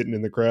 He'd be sitting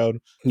in the crowd.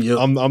 Yep.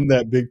 I'm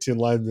that Big Ten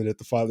lineman at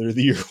the Father of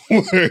the Year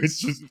where it's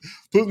just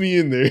put me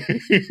in there.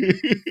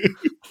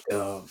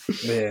 Oh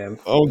man,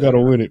 I don't gotta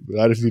win it, but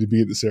I just need to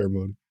be at the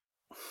ceremony.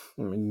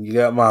 I mean, you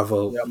got my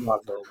vote.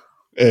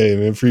 Hey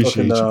man, Fucking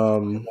appreciate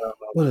you.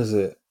 what is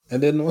it?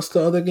 And then what's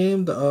the other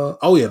game? The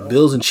oh yeah,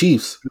 Bills and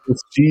Chiefs.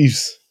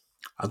 Chiefs.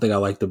 I think I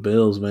like the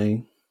Bills,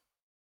 man.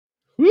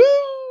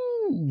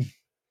 Woo!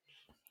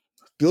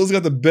 Bills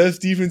got the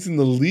best defense in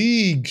the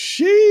league.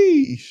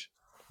 Sheesh.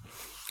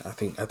 I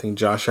think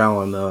Josh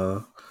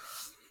Allen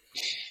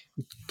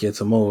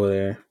gets him over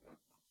there.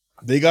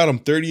 They got him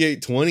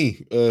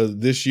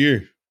 38-20 this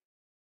year.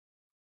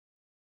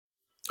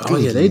 Oh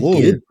Good yeah, they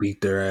Lord. did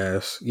beat their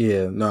ass.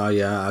 Yeah, no,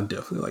 yeah, I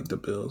definitely like the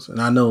Bills, and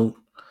I know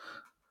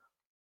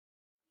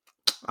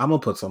I'm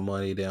gonna put some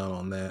money down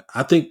on that.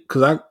 I think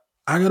because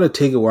I gotta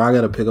take it where I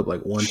gotta pick up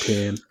like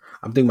 110.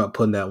 I'm thinking about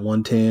putting that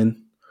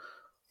 110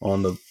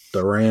 on the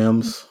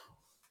Rams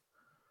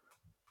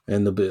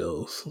and the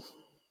Bills.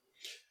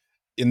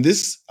 And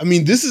this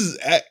is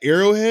at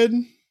Arrowhead,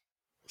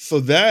 so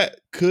that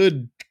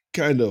could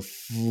kind of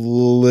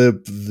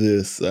flip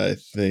this, I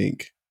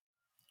think.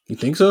 You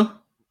think so?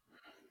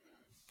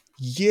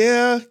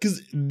 Yeah, because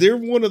they're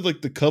one of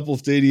like the couple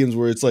stadiums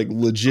where it's like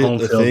legit Home a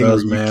field thing where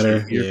does you can't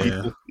matter. hear Yeah,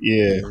 people.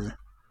 Yeah.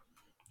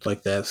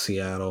 like that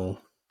Seattle.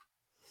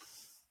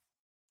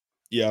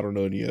 Yeah, I don't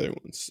know any other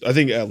ones. I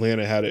think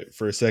Atlanta had it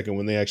for a second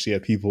when they actually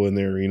had people in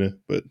their arena,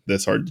 but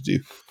that's hard to do.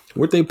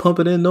 Weren't they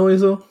pumping in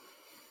noise though?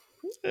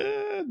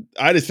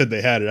 I just said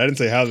they had it. I didn't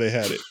say how they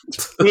had it.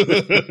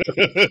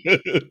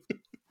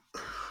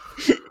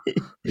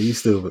 You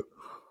stupid.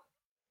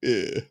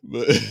 Yeah,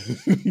 but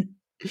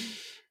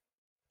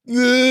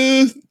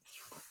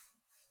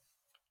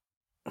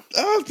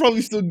I'd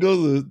probably still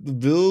go the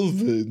Bills,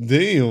 but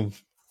damn.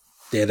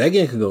 Yeah, that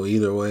game could go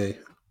either way.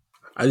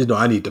 I just know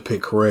I need to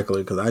pick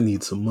correctly because I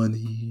need some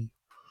money.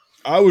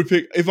 I would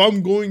pick if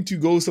I'm going to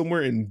go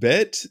somewhere and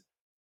bet,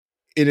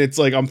 and it's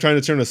like I'm trying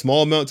to turn a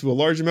small amount to a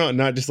large amount and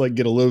not just like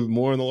get a little bit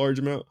more on the large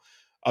amount.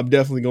 I'm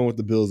definitely going with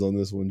the Bills on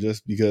this one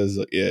just because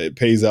it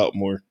pays out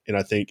more, and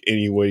I think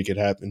any way it could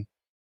happen.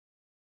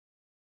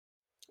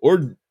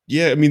 Or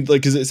yeah, I mean,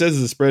 like because it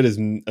says the spread is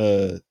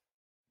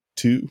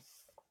 2.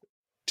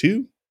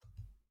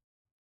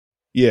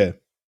 Yeah.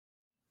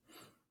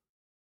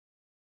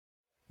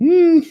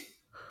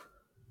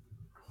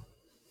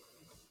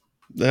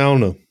 I don't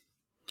know.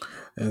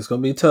 And it's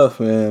gonna be tough,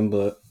 man.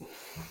 But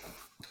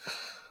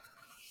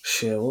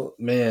shit, well,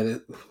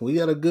 man, we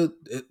got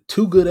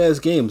two good ass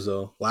games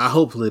though. Well,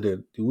 hopefully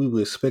we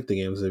would expect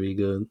the games to be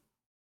good.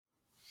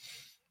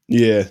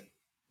 Yeah.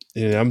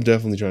 Yeah, I'm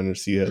definitely trying to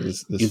see how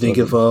this. You think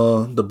if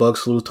the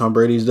Bucks lose, Tom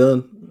Brady's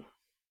done?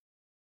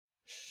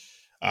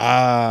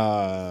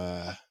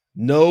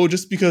 No,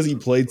 just because he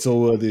played so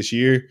well this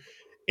year,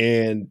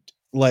 and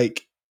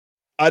like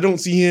I don't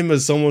see him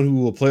as someone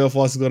who a playoff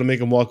loss is going to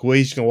make him walk away.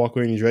 He's just going to walk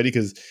away and he's ready.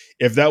 Because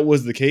if that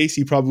was the case,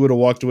 he probably would have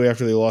walked away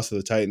after they lost to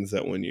the Titans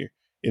that one year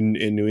in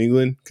New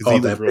England because he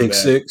looked that real big bad.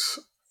 6.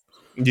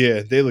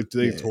 Yeah, they looked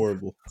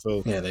horrible.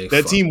 So yeah,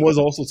 that team was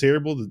also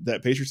terrible.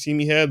 That Patriots team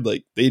he had,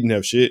 like they didn't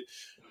have shit.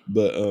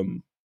 But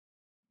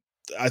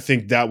I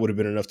think that would have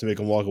been enough to make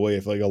him walk away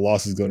if like a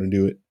loss is going to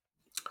do it.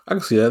 I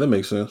can see that. That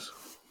makes sense.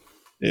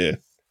 Yeah.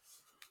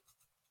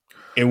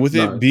 And with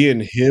it being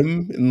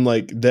him and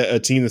like that a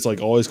team that's like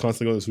always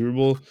constantly going to the Super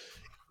Bowl,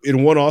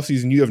 in one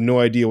offseason, you have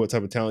no idea what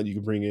type of talent you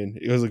can bring in.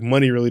 Because like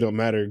money really don't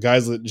matter.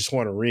 Guys that just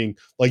want to ring.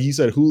 Like you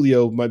said,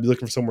 Julio might be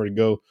looking for somewhere to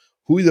go.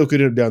 Julio could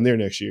end up down there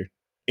next year.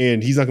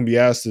 And he's not gonna be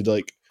asked to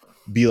like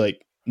be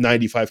like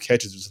 95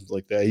 catches or something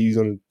like that. He's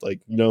gonna like,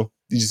 you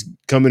just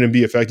come in and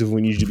be effective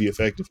when you need to be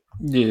effective.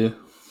 Yeah.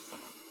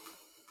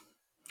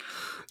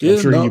 I'm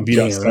sure he can beat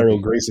out Cyril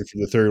Grayson for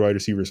the third wide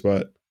receiver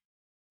spot.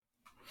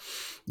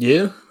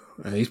 Yeah.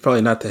 He's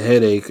probably not the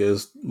headache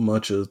as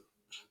much as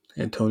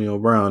Antonio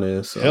Brown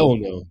is. So. Hell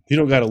no. He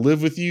don't got to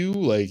live with you.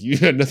 Like, you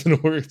got nothing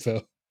to worry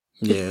about.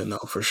 Yeah, no,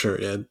 for sure.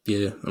 Yeah.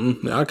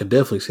 I could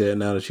definitely see that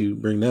now that you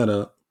bring that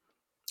up.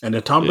 And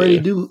then Tom Brady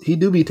do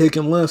be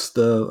taking less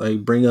to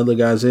like bring other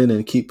guys in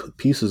and keep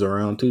pieces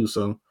around too.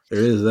 So there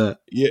is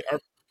that. Yeah.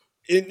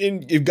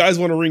 And if guys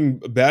want to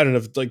ring bad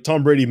enough, like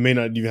Tom Brady may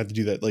not even have to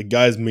do that. Like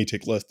guys may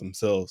take less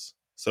themselves.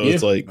 So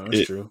it's like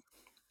that's true.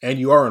 And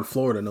you are in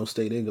Florida, no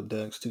state income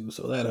tax too,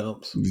 so that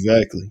helps.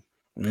 Exactly.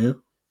 Yeah.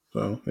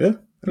 So yeah,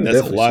 And that's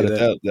a lot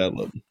at that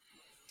level.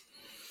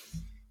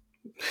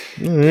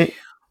 All right.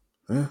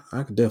 Yeah,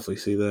 I could definitely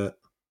see that.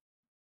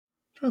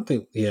 I'm trying to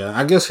think. Yeah,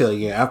 I guess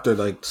after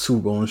like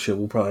Super Bowl and shit,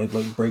 we'll probably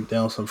like break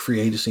down some free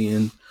agency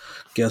and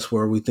guess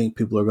where we think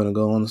people are gonna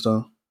go and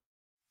stuff.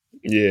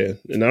 Yeah,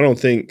 and I don't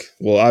think.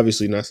 Well,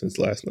 obviously not since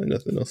last night.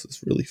 Nothing else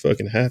has really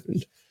fucking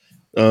happened.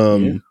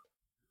 Yeah.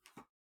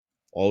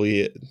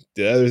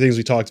 The other things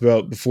we talked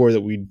about before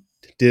that we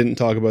didn't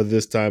talk about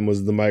this time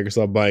was the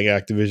Microsoft buying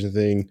Activision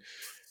thing,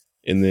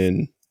 and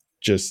then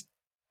just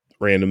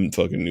random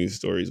fucking news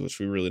stories, which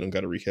we really don't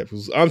got to recap.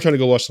 I'm trying to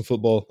go watch some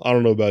football. I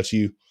don't know about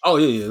you. Oh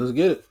yeah, let's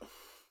get it.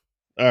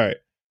 All right,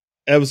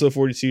 episode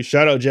 42.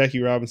 Shout out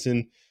Jackie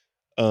Robinson.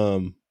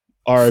 R.I.P.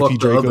 Fuck the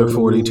Draco. other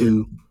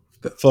 42.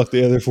 Fuck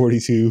the other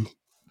 42.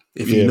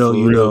 If you know,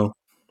 you real. know.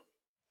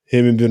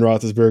 Him and Ben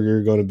Roethlisberger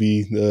are going to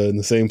be in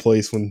the same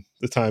place when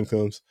the time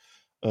comes.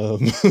 There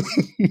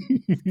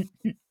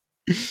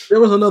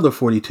was another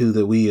 42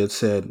 that we had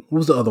said. What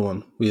was the other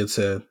one we had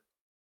said?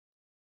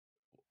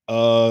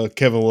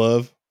 Kevin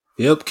Love.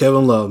 Yep,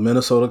 Kevin Love.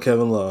 Minnesota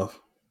Kevin Love.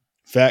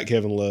 Fat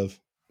Kevin Love.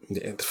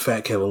 Yeah,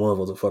 fat Kevin Love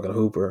was a fucking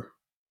hooper.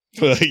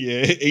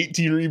 Yeah,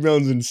 18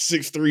 rebounds and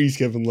 6 threes,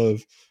 Kevin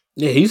Love.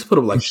 Yeah, he used to put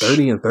up like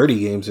 30 and 30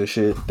 games and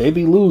shit. They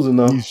be losing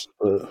though.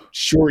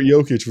 Short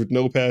Jokic with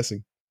no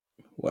passing.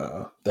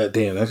 Wow. That's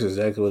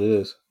exactly what it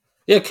is.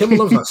 Yeah, Kevin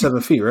Love's not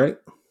 7 feet, right?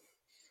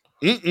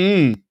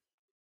 LeBron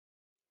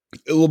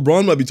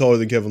might be taller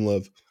than Kevin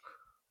Love.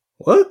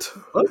 What?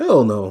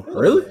 Hell no.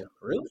 Really?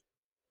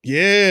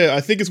 Yeah,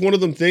 I think it's one of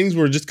them things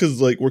where just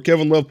because like where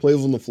Kevin Love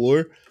plays on the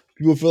floor,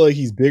 people feel like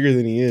he's bigger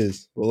than he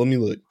is. Well, let me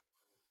look.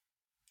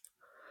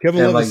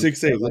 Kevin Love is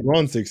 6'8".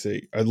 LeBron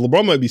 6'8".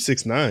 LeBron might be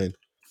 6'9".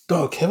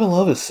 Dog, Kevin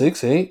Love is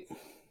 6'8"?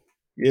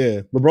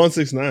 Yeah, LeBron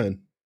 6'9".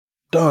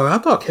 Dog, I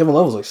thought Kevin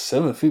Love was like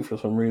 7 feet for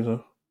some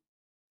reason.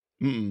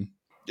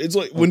 It's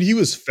like when he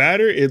was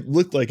fatter, it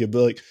looked like it,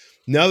 but like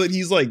now that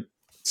he's like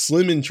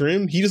slim and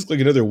trim, he just like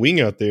another wing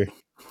out there.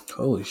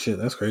 Holy shit,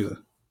 that's crazy.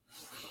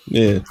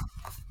 Yeah.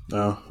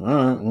 Oh, all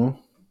right. Well,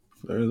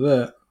 there's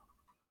that.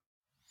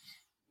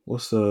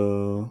 What's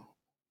the?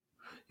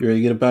 You ready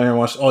to get up out here and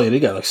watch? Oh yeah, they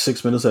got like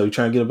 6 minutes. Are you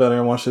trying to get up out here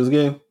and watch this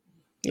game?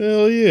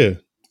 Hell yeah!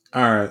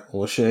 All right.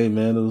 Well, Shay,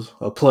 man, it was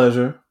a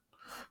pleasure.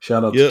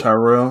 Shout out to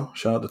Tyrell.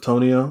 Shout out to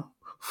Tonio.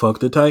 Fuck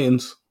the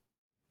Titans.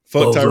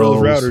 Fuck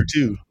Tyrell Router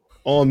too.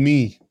 On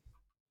me.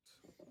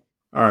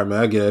 All right,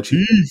 man. I get at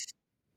you. Peace.